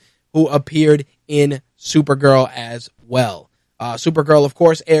series, who appeared in Supergirl as well. Supergirl, of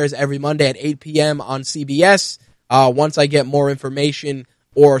course, airs every Monday at 8 p.m. on CBS. Once I get more information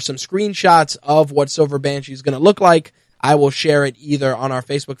or some screenshots of what Silver Banshee is going to look like, I will share it either on our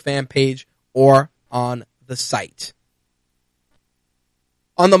Facebook fan page or on the site.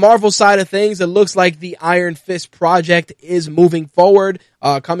 On the Marvel side of things, it looks like the Iron Fist project is moving forward.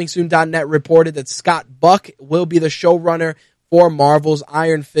 ComingSoon.net reported that Scott Buck will be the showrunner for Marvel's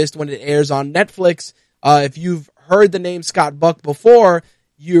Iron Fist when it airs on Netflix. If you've heard the name Scott Buck before,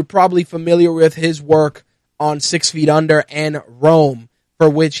 you're probably familiar with his work on 6 Feet Under and Rome, for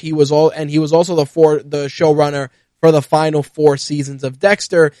which he was also the showrunner for the final 4 seasons of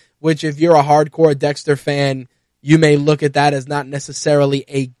Dexter, which if you're a hardcore Dexter fan, you may look at that as not necessarily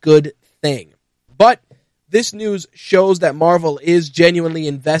a good thing. But this news shows that Marvel is genuinely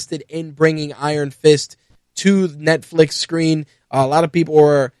invested in bringing Iron Fist to Netflix screen. A lot of people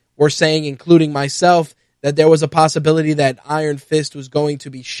were saying, including myself, that there was a possibility that Iron Fist was going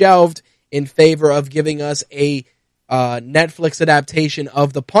to be shelved in favor of giving us a Netflix adaptation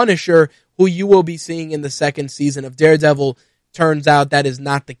of The Punisher, who you will be seeing in the second season of Daredevil. Turns out that is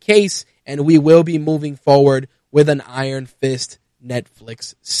not the case, and we will be moving forward with an Iron Fist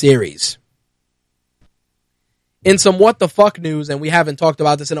Netflix series. In some what the fuck news, and we haven't talked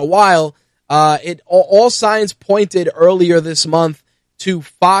about this in a while, all signs pointed earlier this month to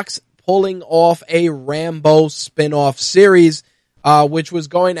Fox pulling off a Rambo spin-off series, which was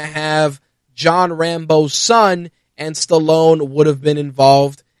going to have John Rambo's son, and Stallone would have been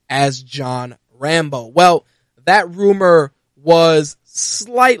involved as John Rambo. Well, that rumor was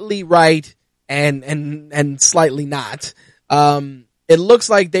slightly right and slightly not. It looks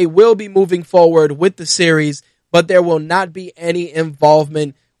like they will be moving forward with the series, but there will not be any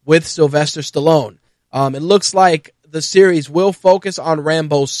involvement with Sylvester Stallone. It looks like the series will focus on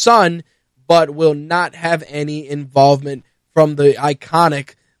Rambo's son, but will not have any involvement from the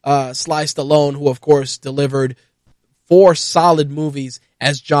iconic Sly Stallone, who of course delivered 4 solid movies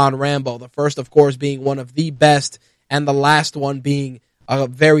as John Rambo. The first, of course, being one of the best, and the last one being a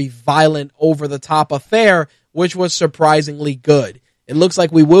very violent, over-the-top affair, which was surprisingly good. It looks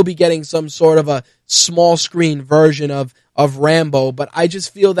like we will be getting some sort of a small-screen version of Rambo, but I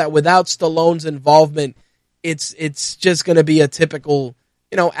just feel that without Stallone's involvement, it's just going to be a typical,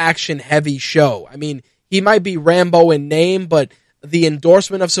 action-heavy show. I mean, he might be Rambo in name, but the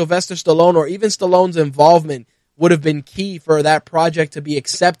endorsement of Sylvester Stallone or even Stallone's involvement would have been key for that project to be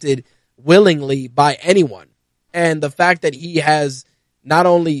accepted willingly by anyone. And the fact that he has not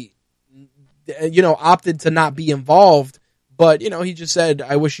only, opted to not be involved, but, he just said,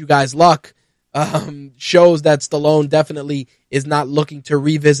 I wish you guys luck, shows that Stallone definitely is not looking to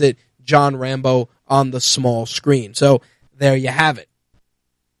revisit John Rambo on the small screen. So there you have it.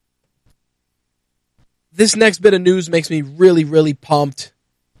 This next bit of news makes me really, really pumped.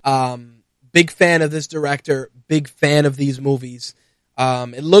 Big fan of this director, big fan of these movies.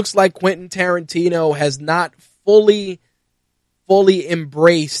 It looks like Quentin Tarantino has not fully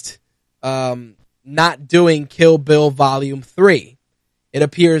embraced not doing Kill Bill Volume 3. It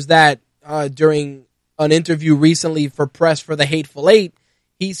appears that during an interview recently for press for The Hateful Eight,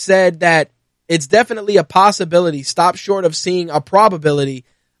 he said that it's definitely a possibility, stop short of seeing a probability.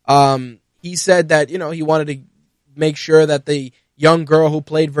 He said that, he wanted to make sure that the young girl who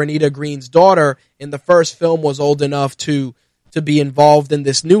played Vernita Green's daughter in the first film was old enough to be involved in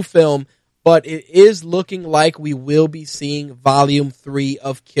this new film, but it is looking like we will be seeing Volume 3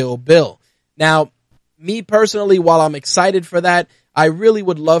 of Kill Bill. Now, me personally, while I'm excited for that, I really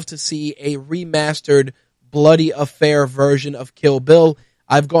would love to see a remastered Bloody Affair version of Kill Bill.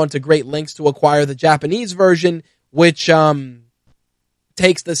 I've gone to great lengths to acquire the Japanese version, which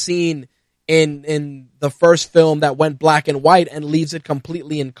takes the scene in the first film that went black and white and leaves it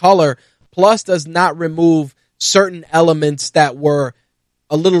completely in color, plus does not remove certain elements that were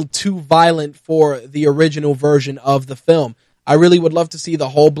a little too violent for the original version of the film. I really would love to see the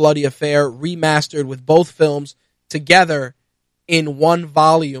whole Bloody Affair remastered with both films together in one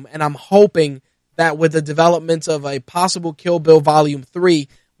volume, and I'm hoping that with the developments of a possible Kill Bill Volume 3,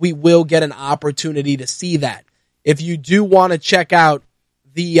 we will get an opportunity to see that. If you do want to check out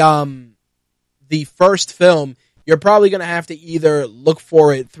the first film, you're probably going to have to either look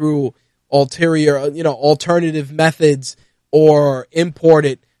for it through alternative methods or import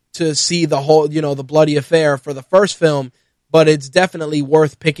it to see the whole, the Bloody Affair for the first film, but it's definitely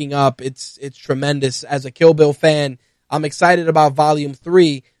worth picking up. It's tremendous. As a Kill Bill fan, I'm excited about Volume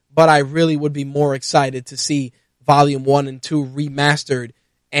 3, but I really would be more excited to see Volume 1 and 2 remastered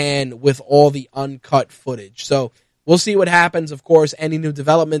and with all the uncut footage. So we'll see what happens. Of course, any new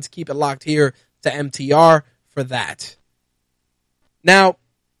developments, keep it locked here to MTR for that. Now,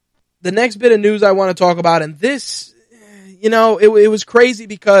 the next bit of news I want to talk about, and this, it was crazy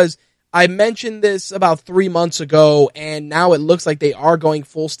because I mentioned this about 3 months ago, and now it looks like they are going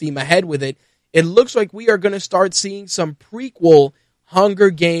full steam ahead with it. It looks like we are going to start seeing some prequel Hunger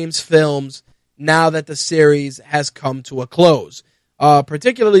Games films now that the series has come to a close,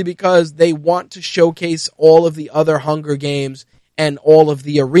 particularly because they want to showcase all of the other Hunger Games and all of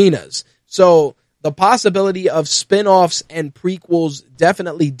the arenas. So the possibility of spin-offs and prequels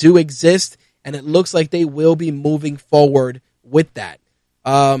definitely do exist, and it looks like they will be moving forward with that.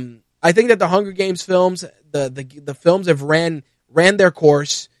 I think that the Hunger Games films, the films have ran their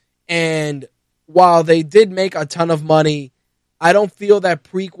course, and while they did make a ton of money, I don't feel that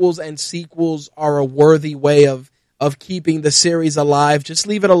prequels and sequels are a worthy way of keeping the series alive. Just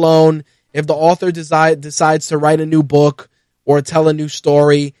leave it alone. If the author decides to write a new book or tell a new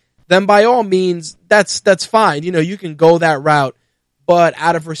story, then by all means, that's fine. You can go that route. But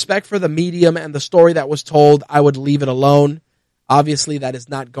out of respect for the medium and the story that was told, I would leave it alone. Obviously, that is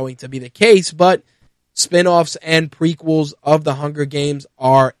not going to be the case, but spin-offs and prequels of the Hunger Games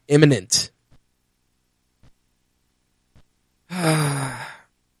are imminent.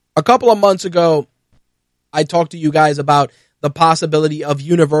 A couple of months ago, I talked to you guys about the possibility of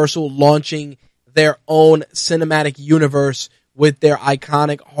Universal launching their own cinematic universe with their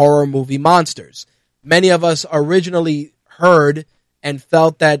iconic horror movie monsters. Many of us originally heard and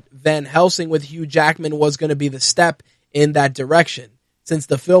felt that Van Helsing with Hugh Jackman was going to be the step in that direction. Since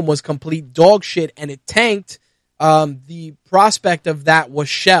the film was complete dog shit and it tanked, the prospect of that was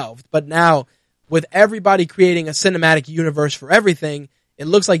shelved. But now, with everybody creating a cinematic universe for everything, it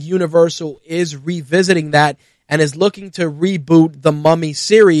looks like Universal is revisiting that and is looking to reboot the Mummy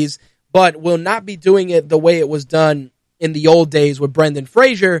series, but will not be doing it the way it was done in the old days with Brendan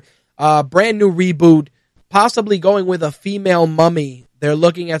Fraser. Brand new reboot, possibly going with a female mummy. They're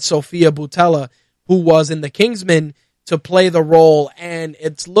looking at Sophia Boutella, who was in The Kingsman, to play the role, and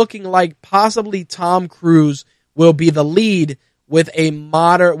it's looking like possibly Tom Cruise will be the lead with a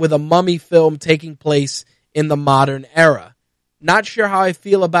mummy film taking place in the modern era. Not sure how I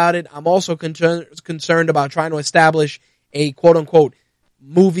feel about it. I'm also concerned about trying to establish a quote-unquote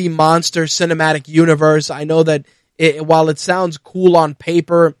movie monster cinematic universe. I know that while it sounds cool on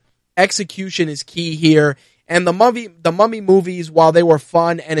paper, execution is key here. And the Mummy movies, while they were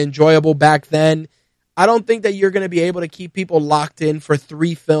fun and enjoyable back then, I don't think that you're going to be able to keep people locked in for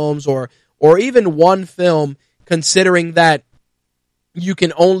 3 films or even one film, considering that you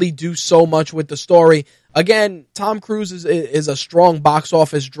can only do so much with the story. Again, Tom Cruise is a strong box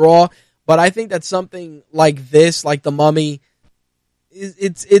office draw, but I think that something like this, like The Mummy,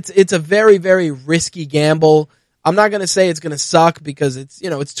 it's a very, very risky gamble. I'm not going to say it's going to suck because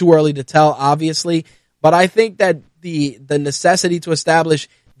it's too early to tell, obviously, but I think that the necessity to establish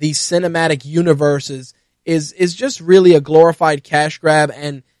these cinematic universes is just really a glorified cash grab,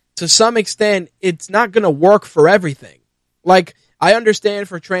 and to some extent, it's not going to work for everything. Like, I understand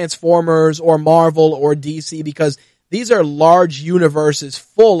for Transformers or Marvel or DC, because these are large universes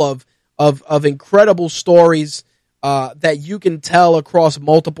full of incredible stories that you can tell across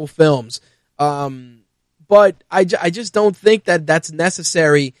multiple films. But I just don't think that that's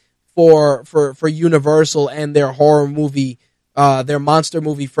necessary for Universal and their horror movie, their monster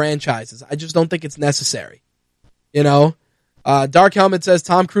movie franchises. I just don't think it's necessary. You know? Dark Helmet says,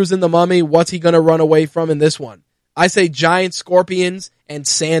 Tom Cruise in The Mummy, what's he going to run away from in this one? I say giant scorpions and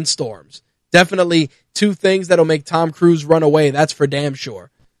sandstorms. Definitely two things that'll make Tom Cruise run away. That's for damn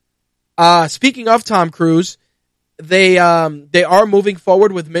sure. Speaking of Tom Cruise, they are moving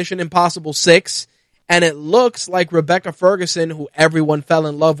forward with Mission Impossible 6, and it looks like Rebecca Ferguson, who everyone fell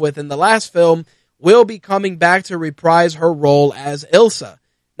in love with in the last film, will be coming back to reprise her role as Ilsa.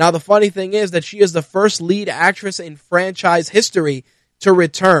 Now, the funny thing is that she is the first lead actress in franchise history to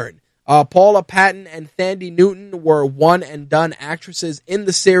return. Paula Patton and Thandie Newton were one-and-done actresses in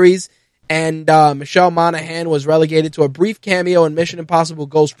the series, and Michelle Monaghan was relegated to a brief cameo in Mission Impossible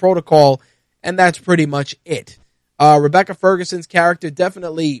Ghost Protocol, and that's pretty much it. Rebecca Ferguson's character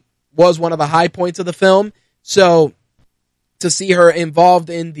definitely was one of the high points of the film, so to see her involved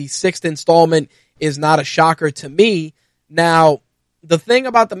in the 6th installment is not a shocker to me. Now, the thing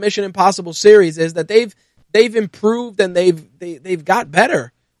about the Mission Impossible series is that they've improved and they've got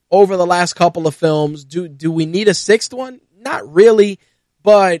better over the last couple of films. Do we need a 6th one? Not really,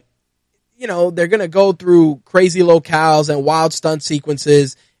 but you know, they're going to go through crazy locales and wild stunt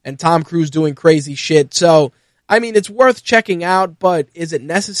sequences and Tom Cruise doing crazy shit. So, I mean, it's worth checking out, but is it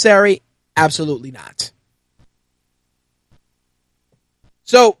necessary? Absolutely not.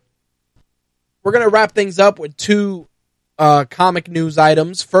 So, we're going to wrap things up with two comic news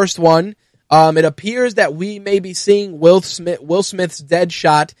items. First one, it appears that we may be seeing Will Smith's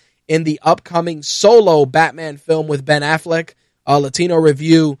Deadshot in the upcoming solo Batman film with Ben Affleck. Latino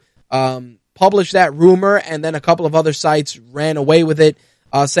Review published that rumor, and then a couple of other sites ran away with it,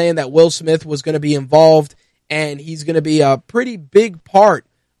 saying that Will Smith was going to be involved, and he's going to be a pretty big part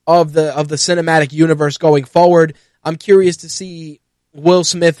of the cinematic universe going forward. I'm curious to see Will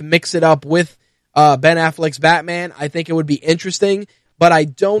Smith mix it up with Ben Affleck's Batman. I think it would be interesting, but I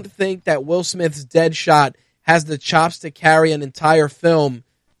don't think that Will Smith's Deadshot has the chops to carry an entire film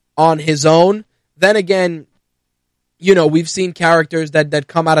on his own. Then again, you know, we've seen characters that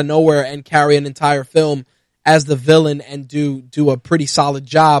come out of nowhere and carry an entire film as the villain and do a pretty solid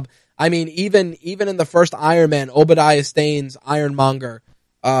job. I mean, even in the first Iron Man, Obadiah Stane's Ironmonger,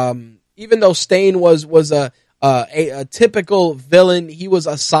 even though Stane was a typical villain, he was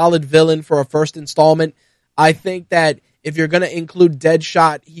a solid villain for a first installment. I think that if you're going to include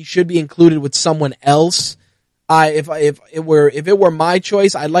Deadshot, he should be included with someone else. If it were my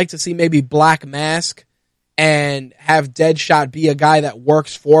choice, I'd like to see maybe Black Mask and have Deadshot be a guy that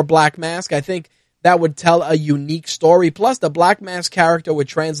works for Black Mask. I think that would tell a unique story. Plus, the Black Mask character would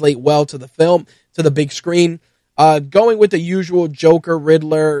translate well to the film, to the big screen. Going with the usual Joker,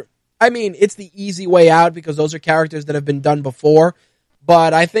 Riddler, I mean, it's the easy way out because those are characters that have been done before.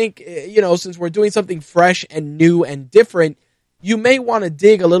 But I think, you know, since we're doing something fresh and new and different, you may want to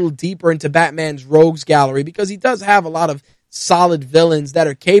dig a little deeper into Batman's rogues gallery, because he does have a lot of solid villains that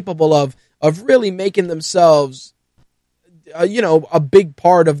are capable of really making themselves, you know, a big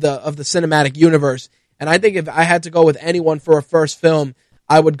part of the cinematic universe. And I think if I had to go with anyone for a first film,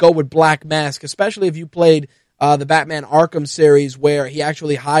 I would go with Black Mask, especially if you played the Batman Arkham series, where he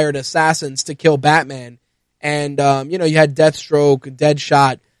actually hired assassins to kill Batman. And, you know, you had Deathstroke,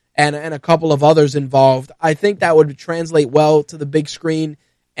 Deadshot, and a couple of others involved. I think that would translate well to the big screen,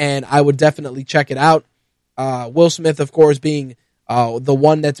 and I would definitely check it out. Will Smith, of course, being the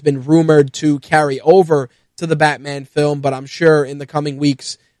one that's been rumored to carry over to the Batman film, but I'm sure in the coming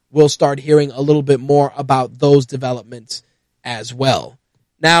weeks we'll start hearing a little bit more about those developments as well.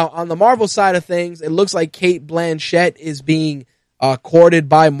 Now, on the Marvel side of things, it looks like Cate Blanchett is being courted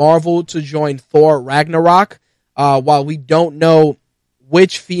by Marvel to join Thor Ragnarok. While we don't know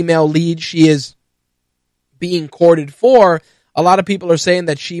which female lead she is being courted for, a lot of people are saying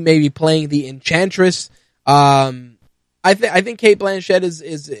that she may be playing the Enchantress. I think Cate Blanchett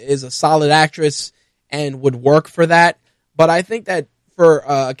is a solid actress and would work for that. But I think that for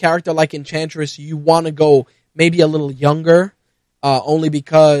a character like Enchantress, you want to go maybe a little younger, only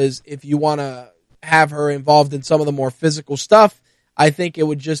because if you want to have her involved in some of the more physical stuff, I think it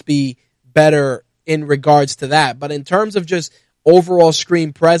would just be better in regards to that. But in terms of just overall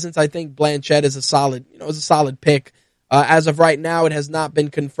screen presence, I think Blanchett is a solid pick. As of right now, it has not been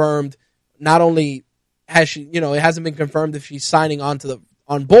confirmed not only has she, it hasn't been confirmed if she's signing on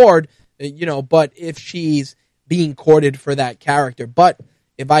board, but if she's being courted for that character. But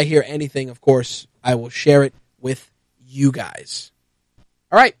if I hear anything, of course, I will share it with you guys.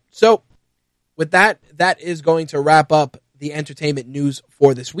 All right, so with that is going to wrap up the entertainment news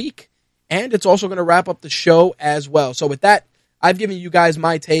for this week, and it's also going to wrap up the show as well. So with that, I've given you guys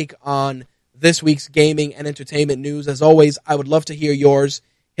my take on this week's gaming and entertainment news. As always, I would love to hear yours.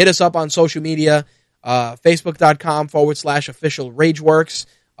 Hit us up on social media, facebook.com/official RageWorks,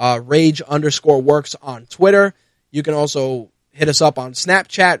 Rage_Works on Twitter. You can also hit us up on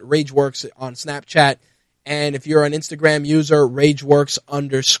Snapchat, RageWorks on Snapchat. And if you're an Instagram user,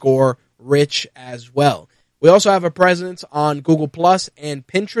 RageWorks_Rich as well. We also have a presence on Google Plus and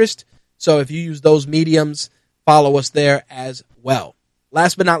Pinterest. So if you use those mediums, follow us there as well.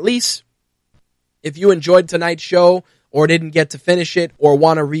 Last but not least, if you enjoyed tonight's show or didn't get to finish it or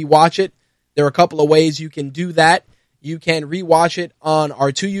want to rewatch it, there are a couple of ways you can do that. You can rewatch it on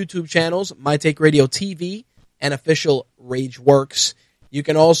our 2 YouTube channels, My Take Radio TV and Official RageWorks. You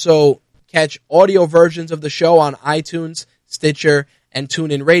can also catch audio versions of the show on iTunes, Stitcher, and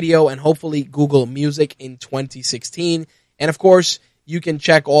TuneIn Radio, and hopefully Google Music in 2016. And of course, you can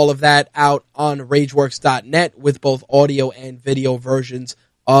check all of that out on RageWorks.net with both audio and video versions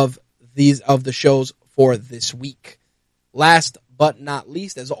of the shows for this week. Last but not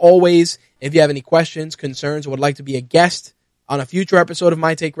least, as always, if you have any questions, concerns, or would like to be a guest on a future episode of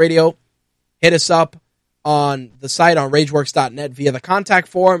My Take Radio, hit us up on the site on RageWorks.net via the contact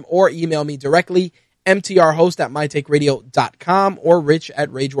form, or email me directly, mtrhost@mytakeradio.com or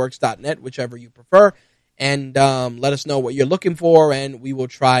rich@rageworks.net, whichever you prefer, and let us know what you're looking for, and we will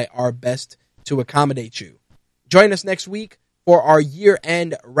try our best to accommodate you. Join us next week for our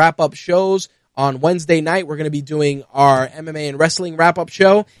year-end wrap-up shows. On Wednesday night, we're going to be doing our MMA and wrestling wrap-up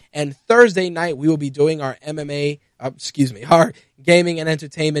show, and Thursday night, we will be doing our our gaming and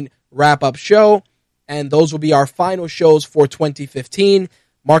entertainment wrap-up show, and those will be our final shows for 2015.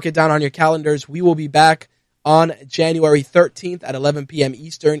 Mark it down on your calendars. We will be back on January 13th at 11 p.m.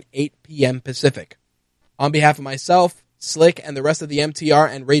 Eastern, 8 p.m. Pacific. On behalf of myself, Slick, and the rest of the MTR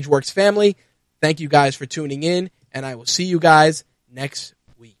and RageWorks family, thank you guys for tuning in, and I will see you guys next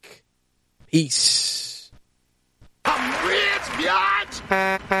week. Peace. That's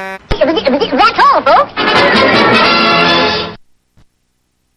all, folks.